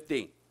 verse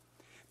 15.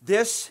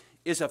 "This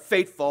is a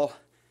faithful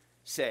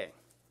saying,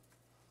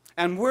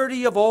 and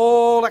worthy of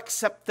all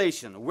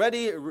acceptation."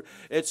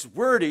 It's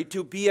worthy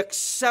to be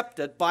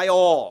accepted by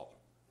all.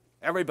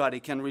 Everybody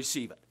can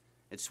receive it.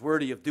 It's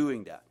worthy of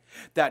doing that.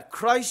 That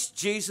Christ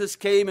Jesus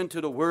came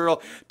into the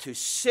world to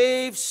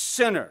save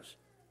sinners,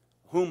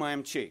 whom I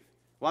am chief.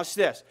 Watch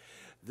this.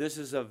 This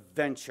is a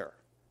venture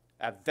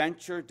that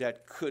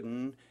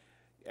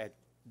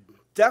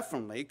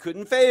definitely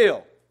couldn't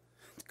fail.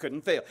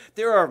 Couldn't fail.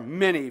 There are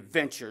many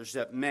ventures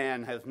that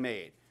man has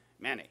made.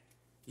 Many.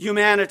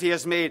 Humanity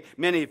has made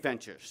many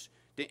ventures.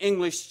 The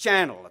English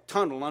Channel, a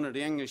tunnel under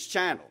the English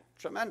Channel.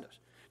 Tremendous.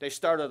 They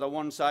started on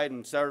one side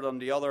and started on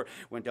the other,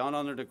 went down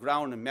under the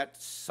ground and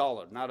met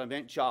solid. Not an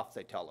inch off,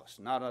 they tell us.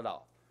 Not at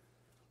all.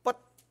 But,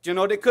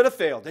 they could have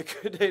failed. They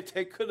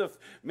could have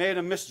made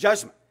a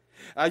misjudgment.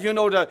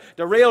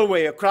 The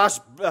railway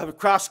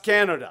across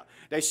Canada.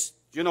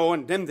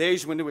 In them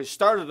days when they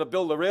started to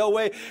build the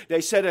railway,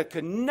 they said it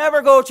could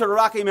never go to the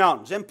Rocky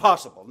Mountains.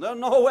 Impossible.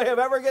 No way of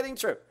ever getting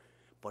through.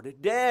 But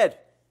it did.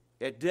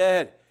 It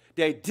did.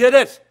 They did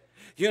it.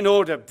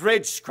 The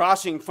bridge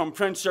crossing from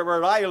Prince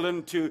Edward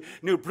Island to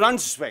New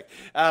Brunswick.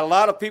 A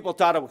lot of people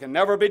thought it could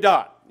never be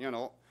done,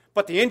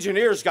 But the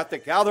engineers got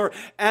together,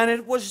 and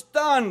it was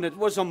done. It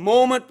was a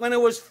moment when it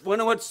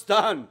was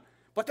done.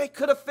 But they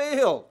could have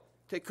failed.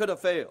 They could have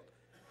failed.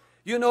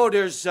 You know,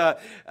 there's the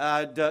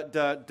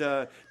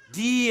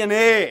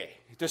DNA,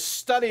 the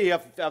study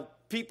of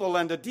people,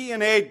 and the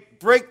DNA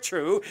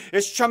breakthrough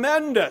is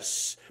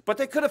tremendous. But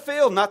they could have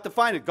failed not to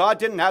find it. God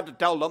didn't have to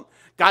tell them.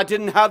 God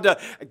didn't have to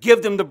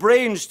give them the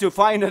brains to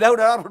find it out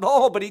at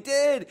all, but He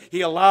did.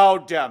 He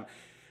allowed them,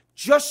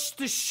 just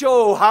to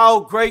show how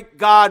great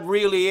God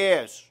really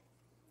is.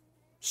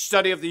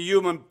 Study of the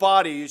human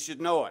body, you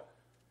should know it.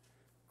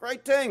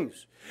 Great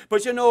things.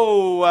 But you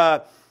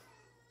know,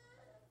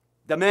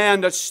 the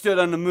man that stood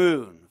on the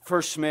moon,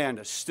 first man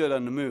that stood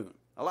on the moon,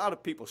 a lot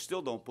of people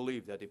still don't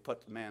believe that He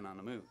put the man on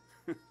the moon.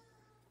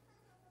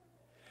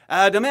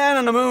 The man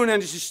on the moon,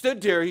 and as he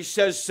stood there, he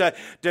says,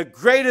 the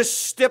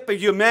greatest step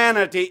of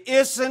humanity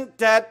isn't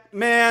that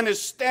man is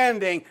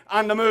standing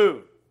on the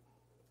moon.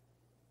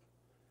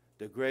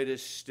 The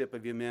greatest step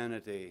of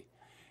humanity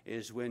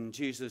is when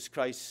Jesus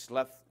Christ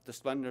left the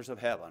splendors of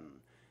heaven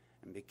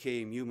and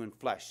became human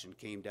flesh and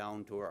came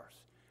down to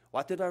earth.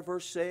 What did our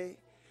verse say?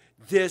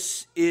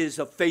 This is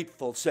a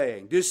faithful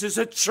saying. This is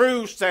a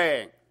true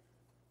saying.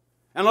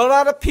 And a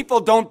lot of people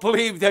don't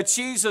believe that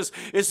Jesus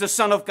is the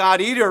Son of God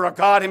either, or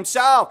God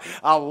Himself.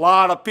 A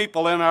lot of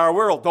people in our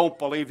world don't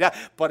believe that.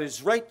 But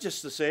it's right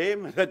just the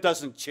same. It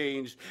doesn't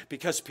change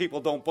because people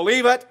don't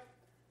believe it.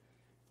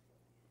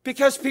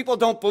 Because people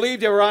don't believe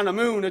they were on the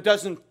moon, it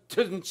doesn't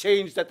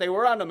change that they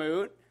were on the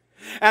moon.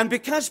 And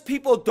because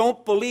people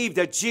don't believe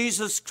that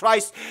Jesus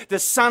Christ, the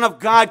Son of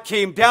God,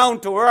 came down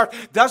to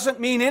earth,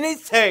 doesn't mean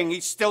anything. He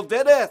still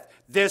did it.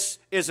 This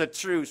is a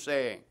true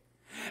saying.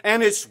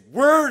 And it's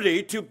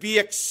worthy to be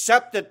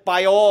accepted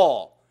by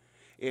all.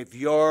 If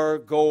you're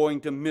going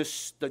to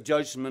miss the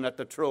judgment at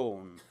the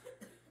throne,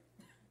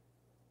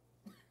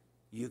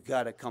 you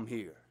got to come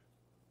here.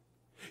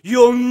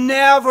 You'll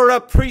never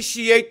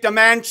appreciate the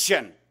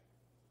mansion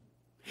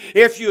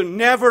if you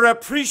never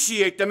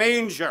appreciate the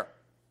manger.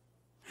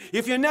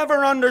 If you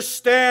never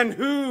understand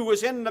who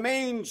was in the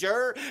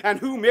manger and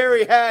who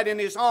Mary had in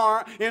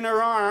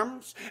her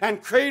arms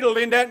and cradled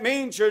in that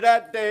manger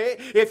that day,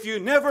 if you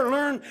never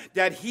learn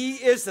that He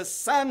is the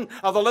Son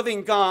of the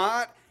living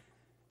God,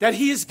 that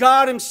He is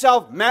God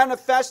Himself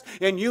manifest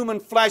in human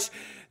flesh,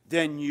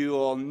 then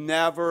you'll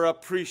never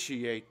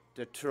appreciate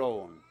the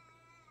throne.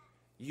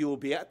 You'll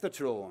be at the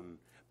throne,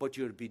 but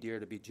you'll be there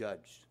to be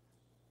judged.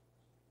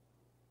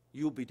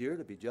 You'll be there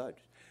to be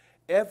judged.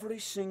 Every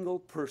single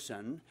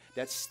person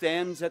that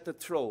stands at the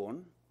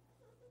throne,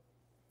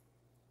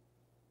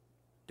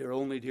 they're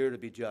only there to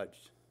be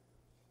judged.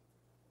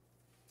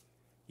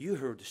 You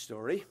heard the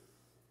story.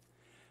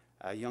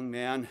 A young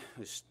man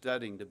was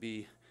studying to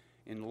be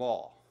in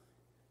law,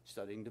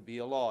 studying to be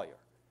a lawyer.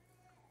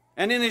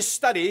 And in his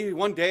study,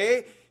 one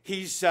day,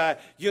 he's, down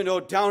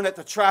at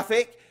the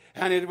traffic,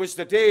 and it was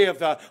the day of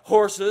the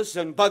horses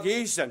and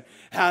buggies, and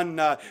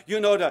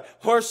the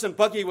horse and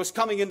buggy was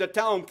coming into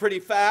town pretty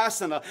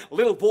fast, and a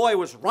little boy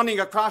was running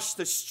across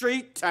the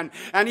street, and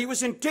he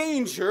was in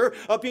danger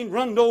of being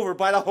run over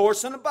by the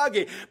horse and the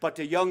buggy. But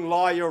the young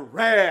lawyer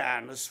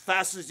ran as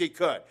fast as he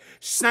could,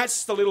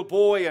 snatched the little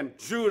boy and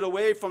drew it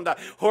away from the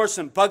horse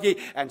and buggy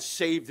and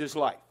saved his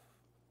life.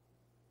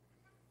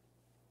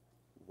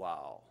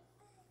 Wow.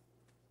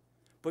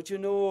 But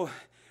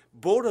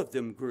both of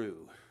them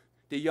grew.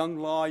 The young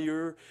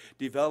lawyer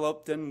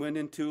developed and went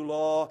into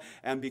law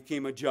and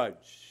became a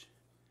judge.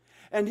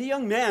 And the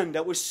young man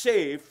that was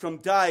saved from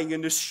dying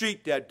in the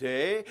street that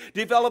day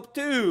developed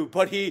too,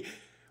 but he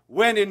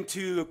went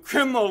into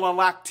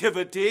criminal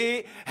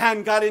activity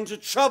and got into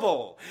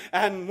trouble.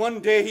 And one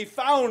day he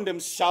found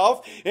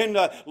himself in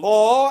the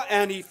law,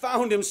 and he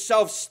found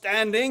himself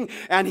standing,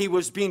 and he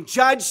was being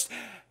judged.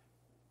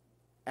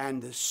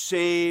 And the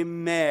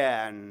same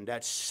man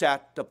that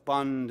sat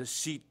upon the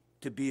seat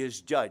to be his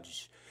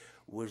judge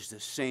was the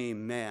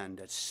same man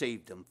that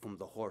saved him from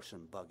the horse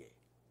and buggy.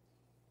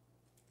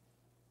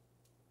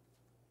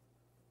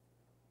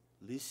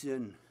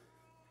 Listen,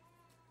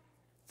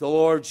 the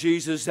Lord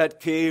Jesus that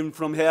came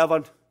from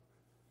heaven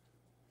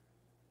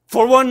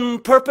for one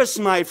purpose,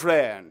 my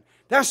friend.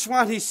 That's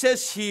what He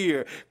says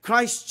here.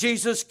 Christ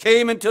Jesus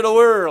came into the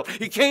world.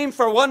 He came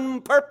for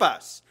one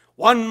purpose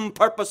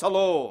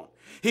alone.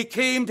 He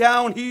came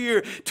down here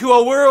to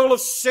a world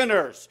of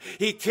sinners.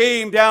 He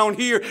came down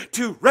here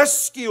to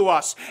rescue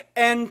us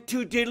and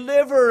to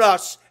deliver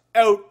us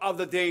out of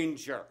the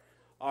danger.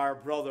 Our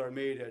brother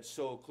made it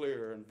so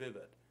clear and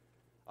vivid.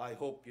 I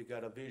hope you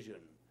got a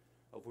vision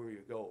of where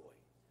you're going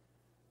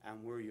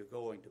and where you're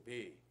going to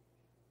be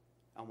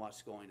and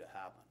what's going to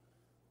happen.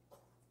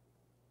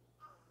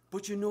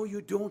 But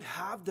you don't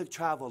have to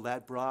travel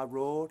that broad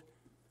road.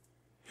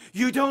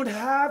 You don't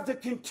have to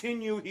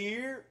continue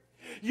here.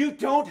 You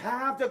don't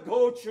have to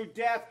go through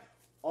death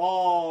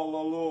all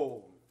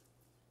alone.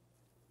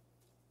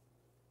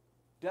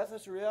 Death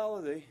is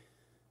reality.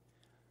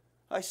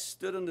 I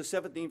stood on the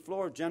 17th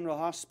floor, General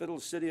Hospital,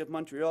 City of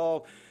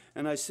Montreal,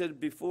 and I said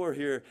before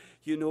here,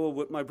 you know,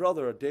 with my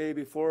brother a day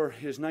before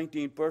his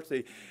 19th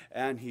birthday,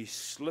 and he's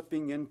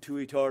slipping into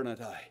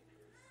eternity.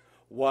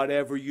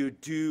 Whatever you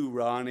do,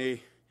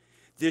 Ronnie,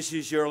 this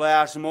is your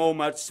last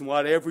moments.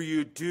 Whatever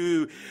you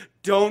do,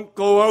 don't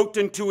go out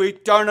into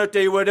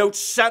eternity without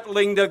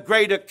settling the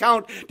great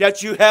account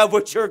that you have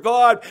with your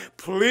God.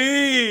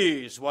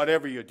 Please,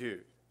 whatever you do,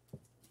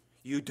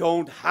 you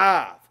don't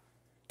have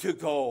to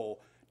go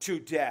to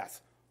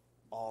death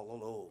all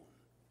alone.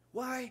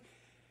 Why?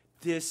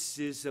 This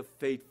is a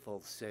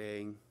faithful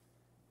saying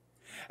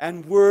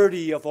and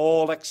worthy of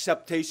all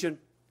acceptation,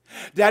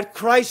 that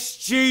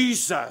Christ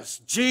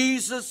Jesus,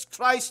 Jesus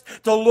Christ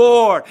the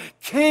Lord,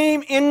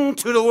 came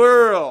into the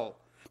world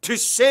to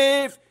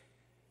save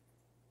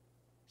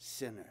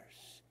sinners.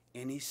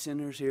 Any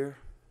sinners here?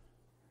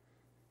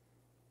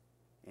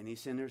 Any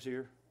sinners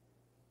here?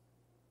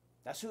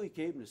 That's who he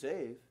came to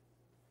save.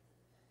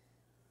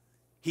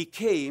 He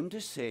came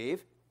to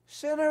save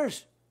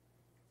sinners.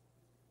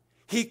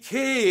 He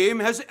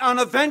came as on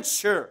a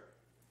venture.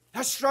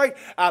 That's right,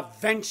 a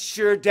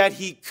venture that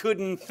he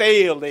couldn't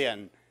fail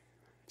in.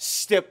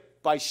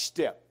 Step by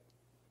step,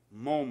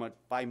 moment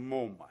by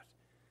moment,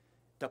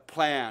 the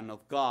plan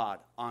of God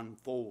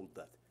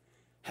unfolded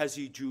as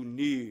he drew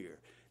near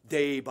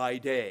day by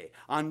day,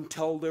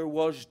 until there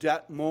was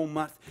that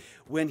moment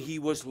when he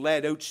was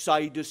led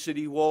outside the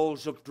city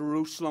walls of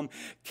Jerusalem,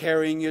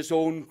 carrying his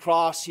own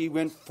cross. He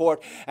went forth,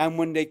 and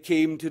when they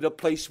came to the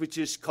place which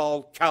is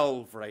called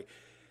Calvary,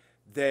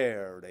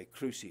 there they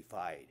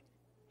crucified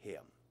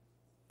him.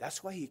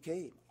 That's why he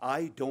came.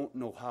 I don't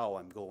know how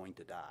I'm going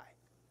to die.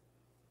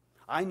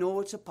 I know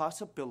it's a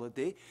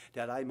possibility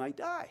that I might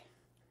die.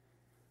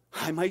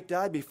 I might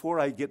die before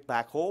I get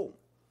back home.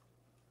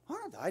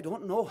 I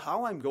don't know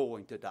how I'm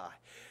going to die.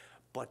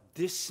 But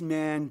this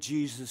man,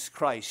 Jesus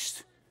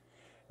Christ,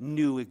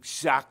 knew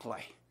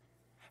exactly.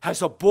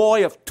 As a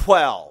boy of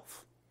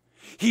 12,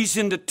 he's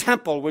in the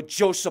temple with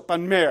Joseph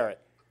and Mary.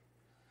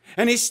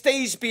 And he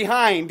stays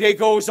behind. He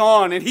goes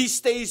on, and he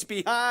stays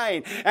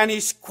behind. And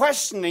he's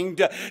questioning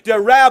the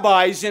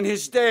rabbis in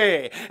his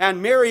day.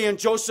 And Mary and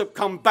Joseph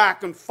come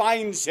back and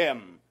finds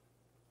him.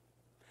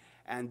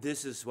 And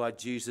this is what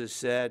Jesus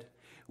said,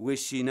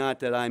 "Wish ye not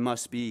that I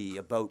must be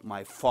about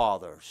my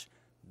Father's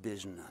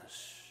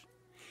business."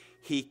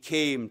 He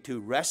came to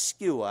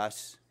rescue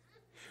us.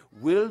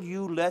 Will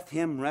you let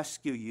him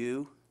rescue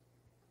you?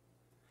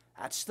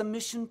 That's the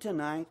mission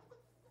tonight.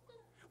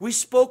 We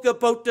spoke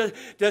about the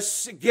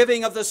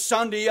giving of the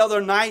Son the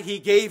other night. He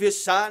gave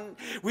his Son.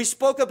 We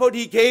spoke about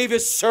he gave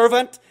his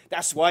servant.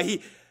 That's why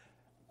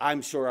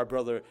I'm sure our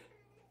brother,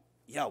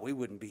 we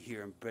wouldn't be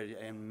here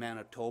in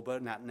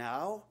Manitoba, not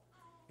now,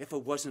 if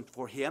it wasn't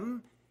for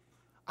him.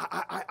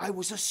 I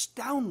was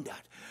astounded.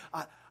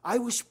 I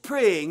was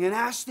praying and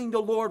asking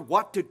the Lord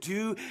what to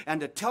do,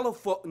 and the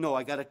telephone,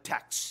 I got a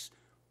text,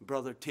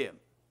 Brother Tim.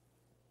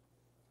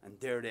 And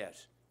there it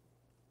is.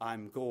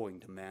 I'm going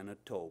to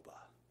Manitoba.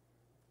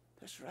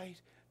 That's right.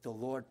 The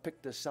Lord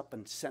picked us up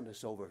and sent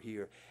us over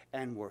here,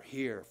 and we're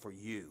here for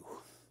you.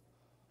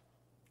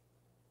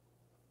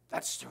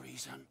 That's the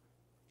reason.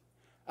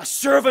 A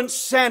servant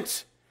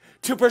sent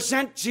to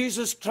present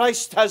Jesus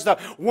Christ as the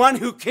one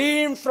who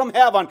came from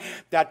heaven,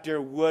 that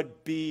there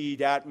would be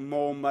that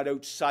moment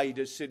outside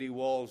the city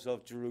walls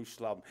of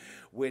Jerusalem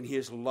when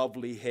his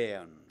lovely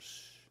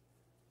hands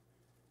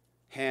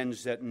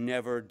that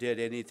never did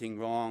anything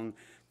wrong,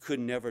 could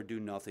never do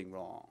nothing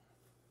wrong,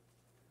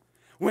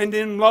 when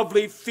them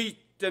lovely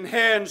feet and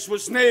hands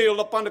was nailed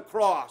upon the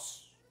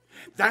cross.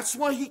 That's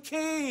why he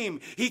came.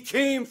 He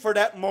came for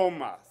that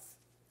moment.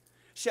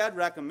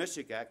 Shadrach and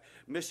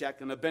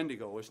Meshach and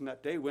Abednego, isn't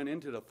that? They went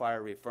into the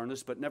fiery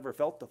furnace but never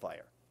felt the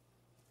fire.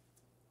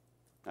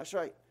 That's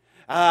right.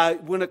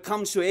 When it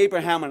comes to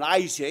Abraham and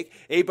Isaac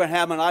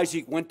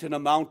went to the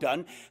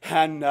mountain,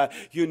 and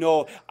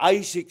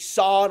Isaac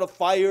saw the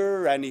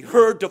fire and he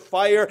heard the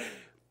fire,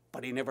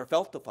 but he never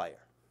felt the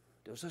fire.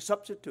 There was a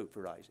substitute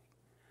for Isaac.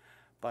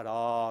 But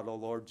the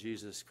Lord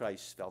Jesus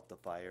Christ felt the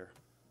fire.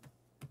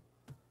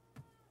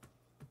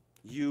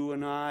 You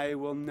and I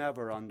will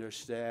never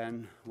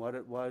understand what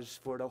it was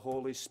for the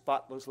holy,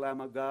 spotless Lamb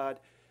of God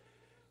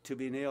to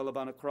be nailed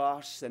upon a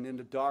cross, and in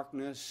the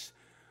darkness,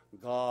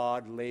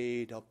 God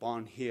laid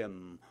upon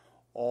him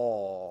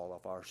all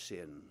of our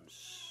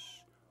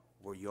sins.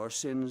 Were your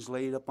sins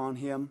laid upon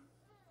him?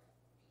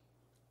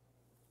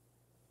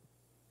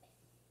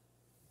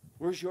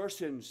 Where's your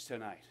sins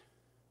tonight?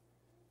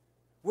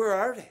 Where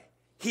are they?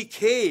 He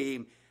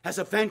came as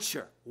a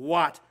venture.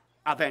 What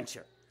a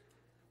venture.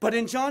 But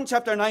in John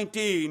chapter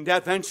 19,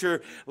 that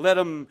venture led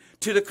him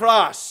to the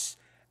cross.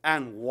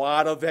 And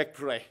what a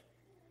victory.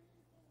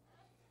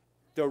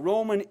 The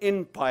Roman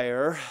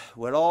Empire,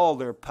 with all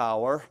their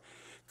power,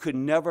 could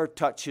never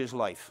touch his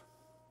life.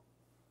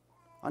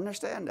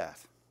 Understand that.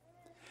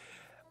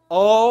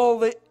 All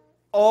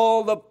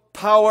the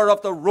power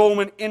of the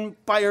Roman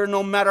Empire,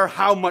 no matter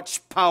how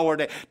much power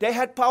they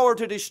had power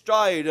to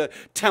destroy the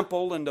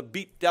temple and to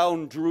beat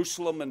down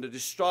Jerusalem and to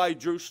destroy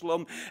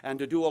Jerusalem and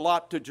to do a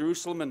lot to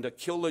Jerusalem and to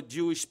kill the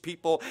Jewish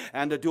people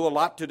and to do a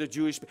lot to the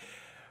Jewish people.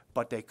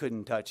 But they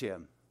couldn't touch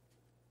him.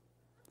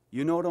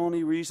 You know the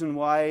only reason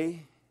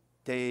why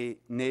they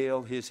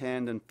nailed his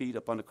hand and feet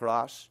upon the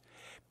cross?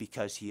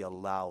 Because he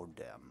allowed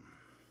them.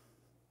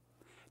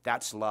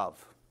 That's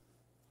love.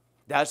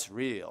 That's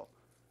real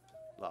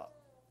love.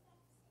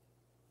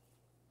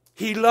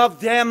 He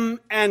loved them,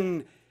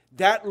 and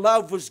that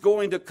love was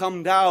going to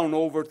come down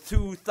over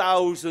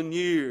 2,000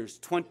 years,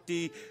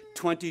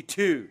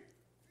 2022.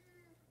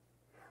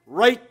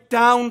 Right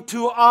down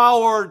to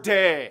our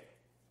day.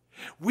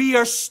 We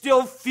are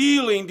still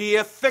feeling the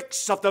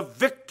effects of the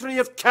victory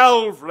of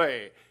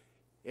Calvary.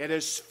 It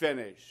is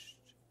finished.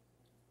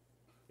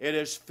 It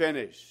is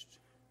finished.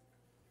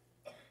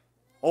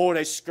 Oh,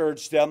 they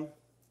scourged him.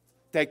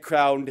 They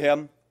crowned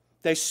him.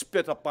 They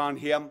spit upon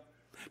him.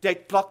 They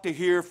plucked the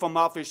hair from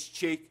off his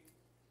cheek.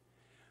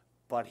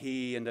 But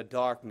he in the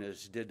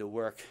darkness did the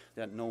work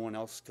that no one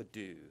else could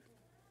do.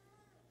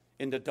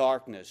 In the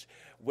darkness,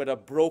 with a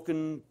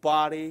broken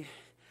body,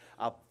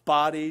 a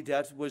body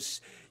that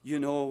was,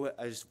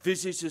 his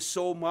visage is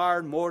so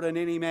marred more than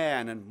any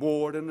man and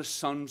more than the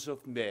sons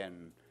of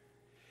men.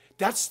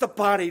 That's the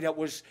body that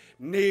was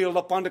nailed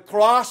upon the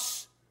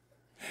cross.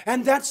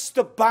 And that's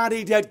the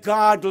body that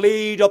God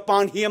laid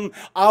upon him,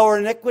 our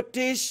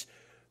iniquities.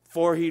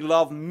 For he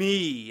loved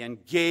me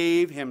and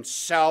gave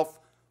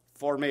himself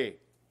for me.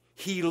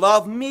 He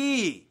loved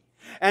me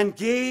and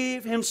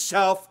gave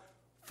himself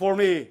for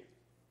me.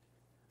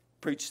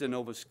 Preached in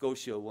Nova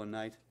Scotia one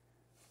night.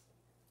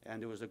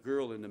 And there was a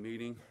girl in the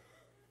meeting.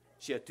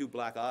 She had 2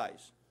 black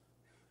eyes.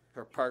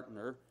 Her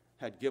partner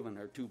had given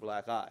her 2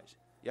 black eyes.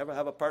 You ever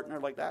have a partner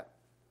like that?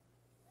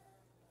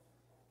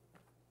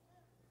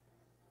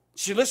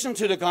 She listened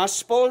to the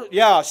gospel.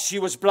 Yeah, she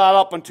was brought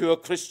up into a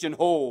Christian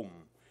home.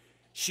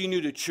 She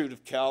knew the truth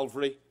of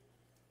Calvary.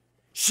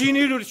 She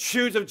knew the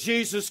truth of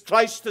Jesus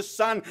Christ, the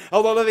Son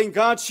of the living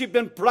God. She'd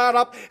been brought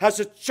up as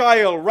a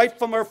child, right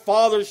from her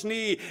father's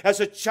knee. As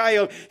a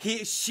child,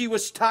 she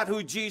was taught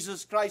who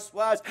Jesus Christ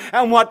was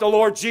and what the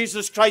Lord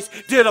Jesus Christ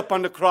did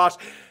upon the cross.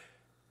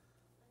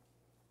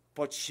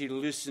 But she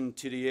listened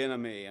to the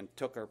enemy and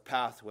took her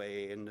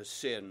pathway into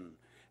sin.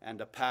 And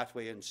the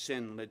pathway in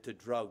sin led to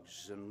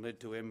drugs and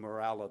led to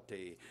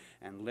immorality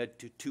and led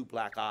to 2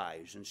 black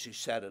eyes. And she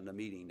sat in the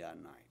meeting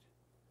that night.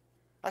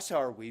 I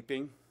saw her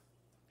weeping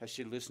as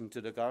she listened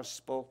to the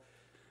gospel.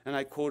 And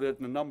I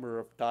quoted a number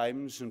of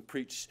times and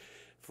preached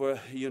for,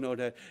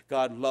 that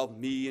God loved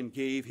me and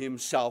gave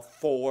himself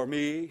for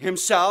me.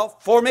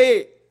 Himself for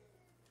me.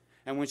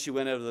 And when she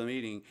went out of the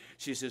meeting,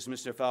 she says,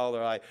 Mr.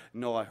 Fowler, I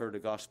know I heard the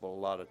gospel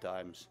a lot of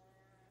times,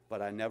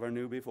 but I never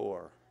knew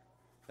before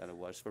that it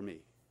was for me.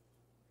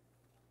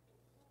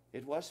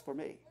 It was for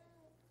me.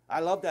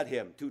 I love that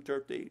hymn,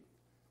 213,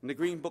 in the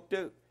Green Book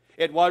too.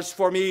 It was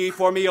for me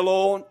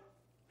alone.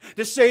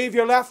 The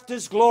Savior left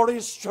his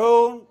glorious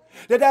throne,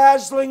 the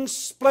dazzling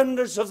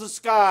splendors of the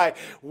sky.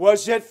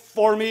 Was it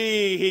for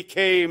me he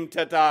came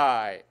to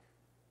die?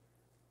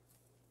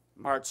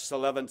 March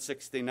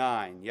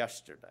 1169,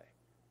 yesterday,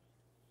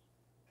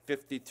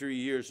 53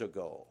 years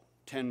ago,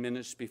 10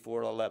 minutes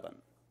before 11,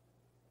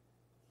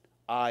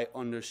 I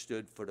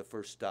understood for the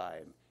first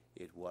time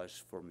it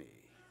was for me.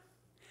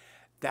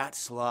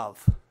 That's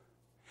love.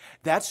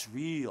 That's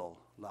real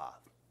love.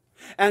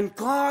 And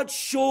God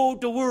showed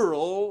the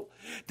world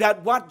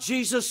that what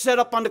Jesus said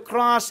up on the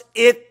cross,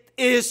 it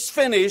is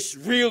finished,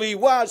 really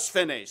was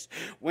finished.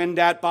 When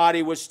that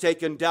body was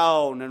taken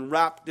down and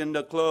wrapped in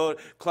the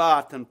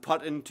cloth and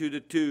put into the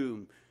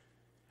tomb.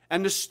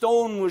 And the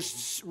stone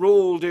was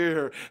rolled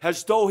there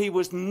as though he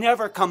was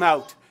never come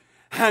out.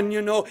 And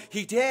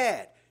he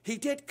did. He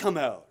did come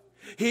out.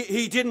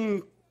 He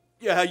didn't,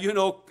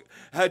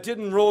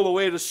 didn't roll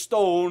away the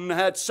stone,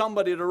 had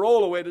somebody to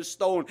roll away the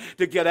stone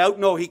to get out.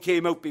 No, he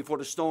came out before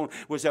the stone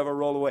was ever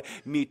rolled away.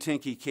 Me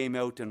think he came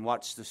out and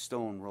watched the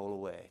stone roll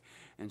away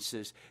and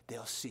says,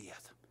 they'll see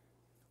it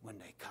when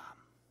they come,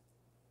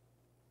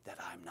 that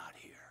I'm not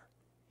here.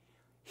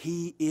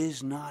 He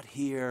is not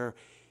here.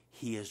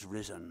 He is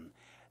risen.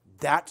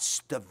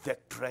 That's the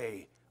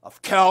victory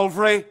of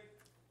Calvary.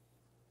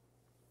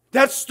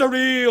 That's the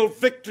real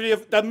victory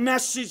of the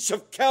message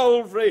of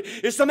Calvary.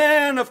 Is the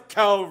man of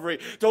Calvary,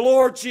 the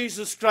Lord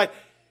Jesus Christ.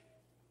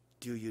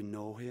 Do you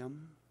know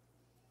him?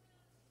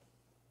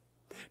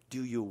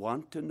 Do you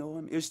want to know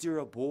him? Is there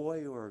a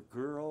boy or a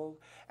girl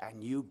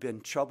and you've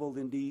been troubled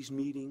in these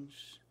meetings?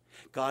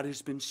 God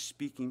has been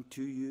speaking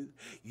to you.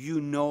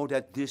 You know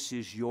that this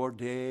is your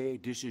day.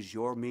 This is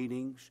your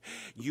meetings.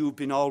 You've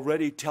been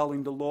already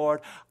telling the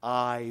Lord,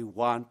 I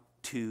want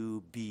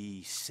to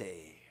be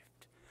saved.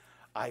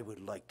 I would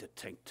like to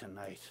think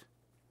tonight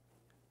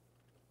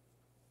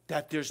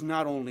that there's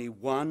not only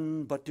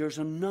one, but there's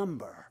a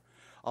number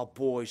of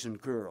boys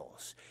and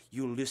girls.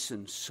 You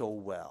listen so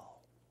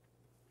well.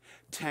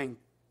 Thank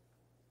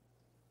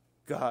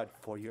God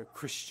for your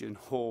Christian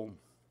home.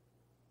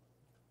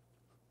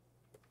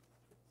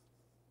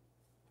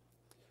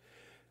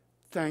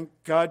 Thank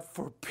God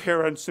for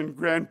parents and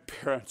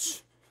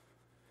grandparents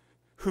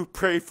who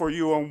pray for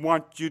you and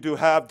want you to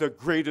have the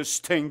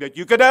greatest thing that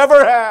you could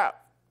ever have.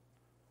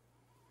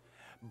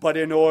 But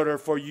in order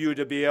for you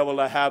to be able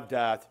to have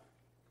that,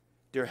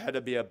 there had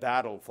to be a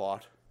battle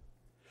fought.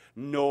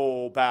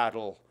 No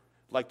battle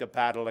like the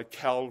battle at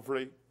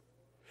Calvary,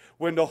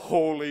 when the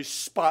holy,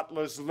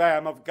 spotless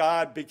Lamb of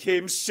God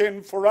became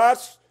sin for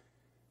us.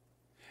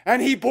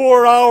 And he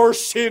bore our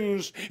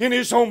sins in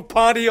his own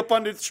body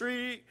upon the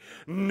tree.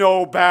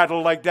 No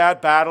battle like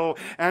that battle.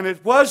 And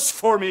it was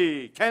for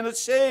me. Can it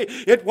say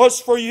it was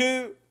for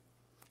you?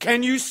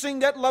 Can you sing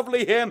that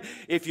lovely hymn?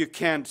 If you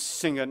can't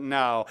sing it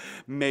now,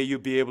 may you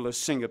be able to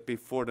sing it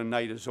before the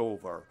night is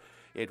over.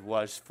 It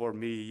was for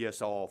me,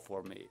 yes, all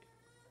for me.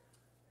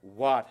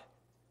 What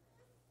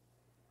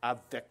a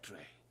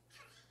victory.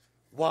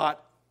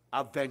 What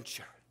a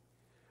venture.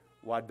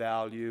 What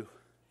value.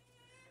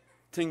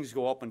 Things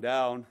go up and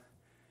down.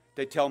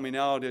 They tell me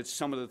now that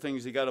some of the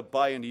things they got to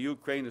buy into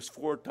Ukraine is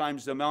 4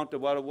 times the amount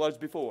of what it was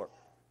before.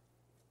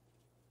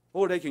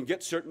 Oh, they can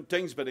get certain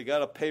things, but they got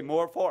to pay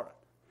more for it.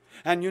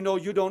 And you know,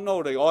 you don't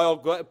know. The oil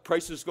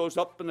prices goes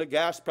up and the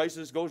gas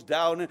prices goes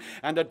down,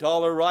 and the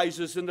dollar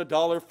rises and the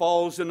dollar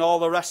falls and all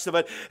the rest of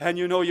it. And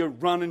you know, you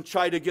run and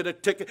try to get a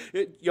ticket.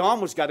 You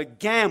almost got to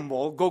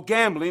go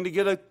gambling to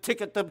get a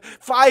ticket to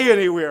fly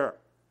anywhere.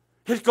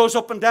 It goes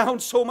up and down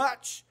so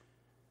much.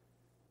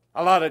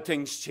 A lot of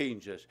things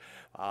changes.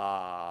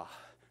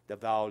 The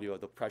value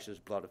of the precious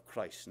blood of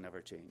Christ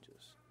never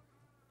changes.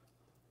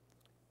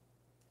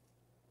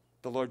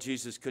 The Lord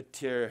Jesus could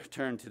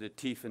turn to the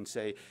thief and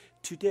say,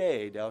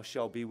 "Today thou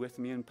shalt be with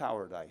me in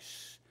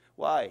paradise."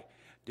 Why?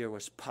 There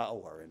was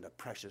power in the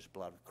precious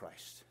blood of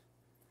Christ.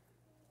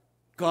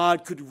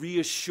 God could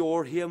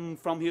reassure him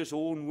from his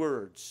own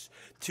words,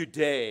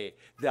 "Today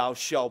thou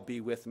shalt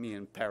be with me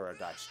in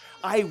paradise."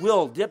 I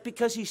will,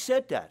 because he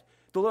said that.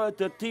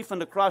 The thief on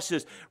the cross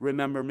says,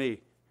 "Remember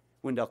me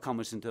when thou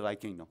comest into thy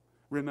kingdom."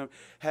 Remember,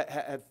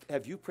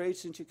 have you prayed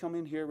since you come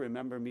in here?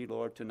 "Remember me,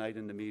 Lord, tonight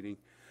in the meeting.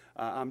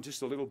 I'm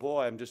just a little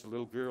boy. I'm just a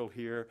little girl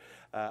here.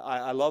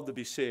 I love to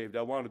be saved.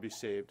 I want to be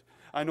saved.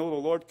 I know the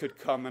Lord could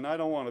come, and I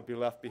don't want to be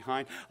left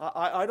behind.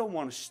 I don't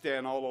want to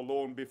stand all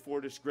alone before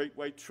this great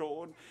white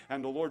throne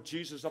and the Lord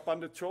Jesus up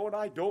on the throne.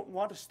 I don't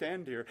want to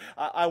stand here.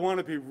 I want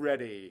to be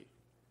ready.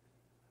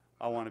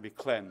 I want to be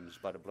cleansed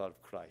by the blood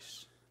of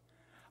Christ.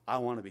 I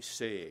want to be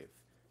saved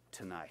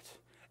tonight."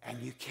 And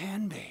you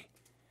can be.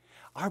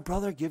 Our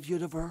brother gives you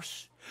the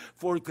verse.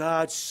 "For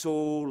God so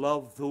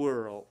loved the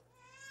world,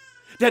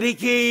 that he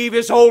gave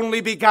his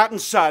only begotten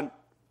Son,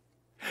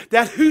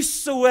 that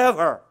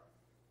whosoever,"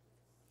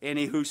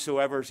 any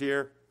whosoevers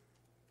here?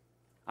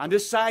 On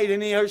this side,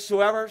 any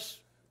whosoevers?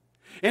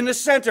 In the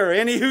center,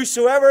 any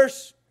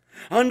whosoevers?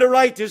 On the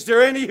right, is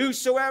there any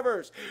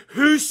whosoevers?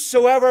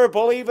 "Whosoever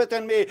believeth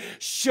in me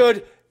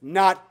should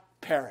not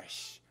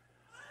perish."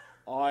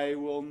 I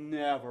will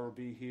never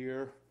be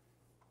here,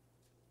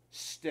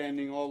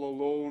 standing all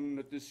alone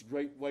at this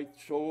great white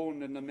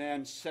throne, and the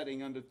man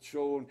sitting on the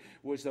throne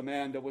was the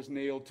man that was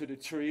nailed to the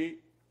tree.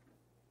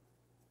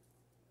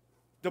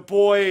 The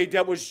boy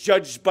that was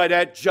judged by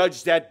that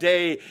judge that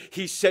day,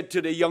 he said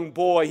to the young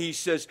boy, he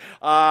says,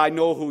 "I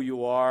know who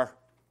you are."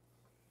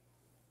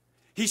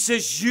 He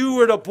says, "You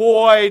were the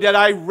boy that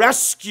I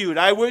rescued.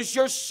 I was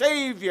your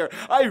Savior.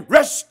 I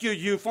rescued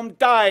you from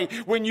dying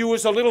when you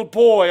was a little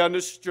boy on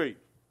the street.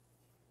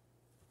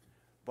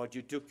 But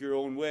you took your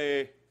own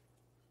way.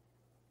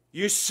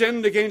 You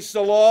sinned against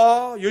the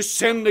law. You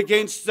sinned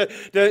against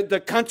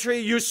the country.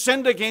 You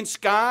sinned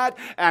against God.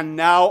 And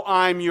now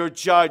I'm your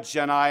judge,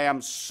 and I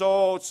am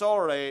so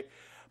sorry,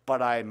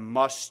 but I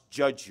must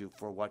judge you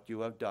for what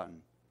you have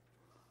done."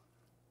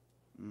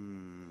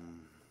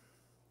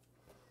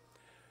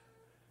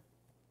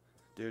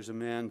 There's a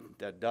man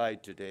that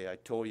died today. I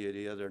told you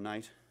the other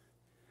night.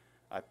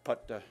 I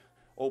put the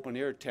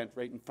open-air tent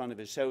right in front of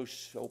his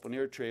house,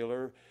 open-air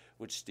trailer,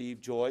 with Steve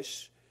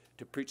Joyce,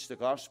 to preach the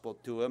gospel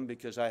to him,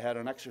 because I had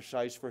an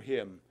exercise for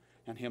him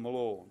and him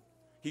alone.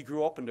 He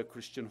grew up in the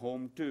Christian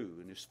home too,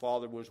 and his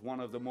father was one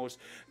of the most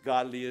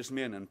godliest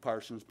men in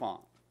Parsons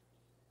Pond.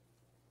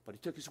 But he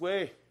took his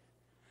way.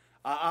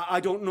 I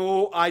don't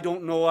know.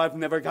 I've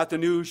never got the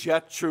news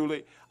yet,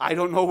 truly. I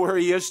don't know where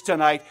he is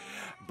tonight.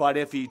 But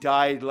if he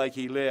died like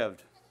he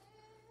lived,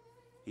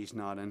 he's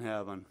not in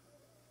heaven.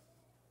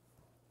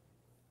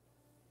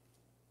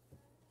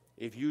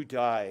 If you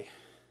die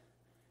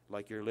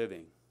like you're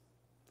living,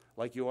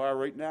 like you are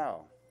right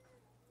now,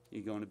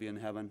 you're going to be in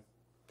heaven.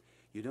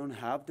 You don't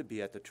have to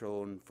be at the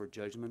throne for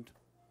judgment,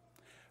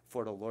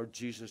 for the Lord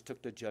Jesus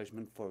took the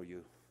judgment for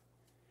you.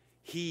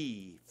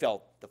 He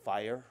felt the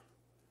fire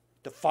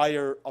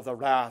of the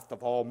wrath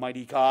of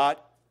Almighty God.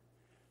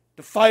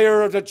 The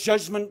fire of the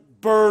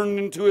judgment burned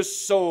into his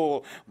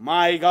soul.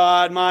 My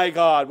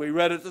God, we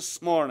read it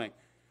this morning.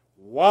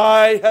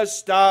 Why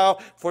hast thou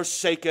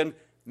forsaken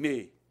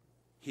me?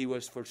 He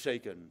was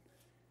forsaken,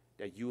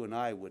 that you and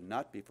I would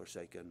not be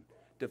forsaken.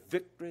 The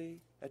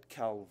victory at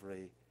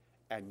Calvary,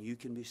 and you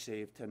can be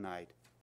saved tonight.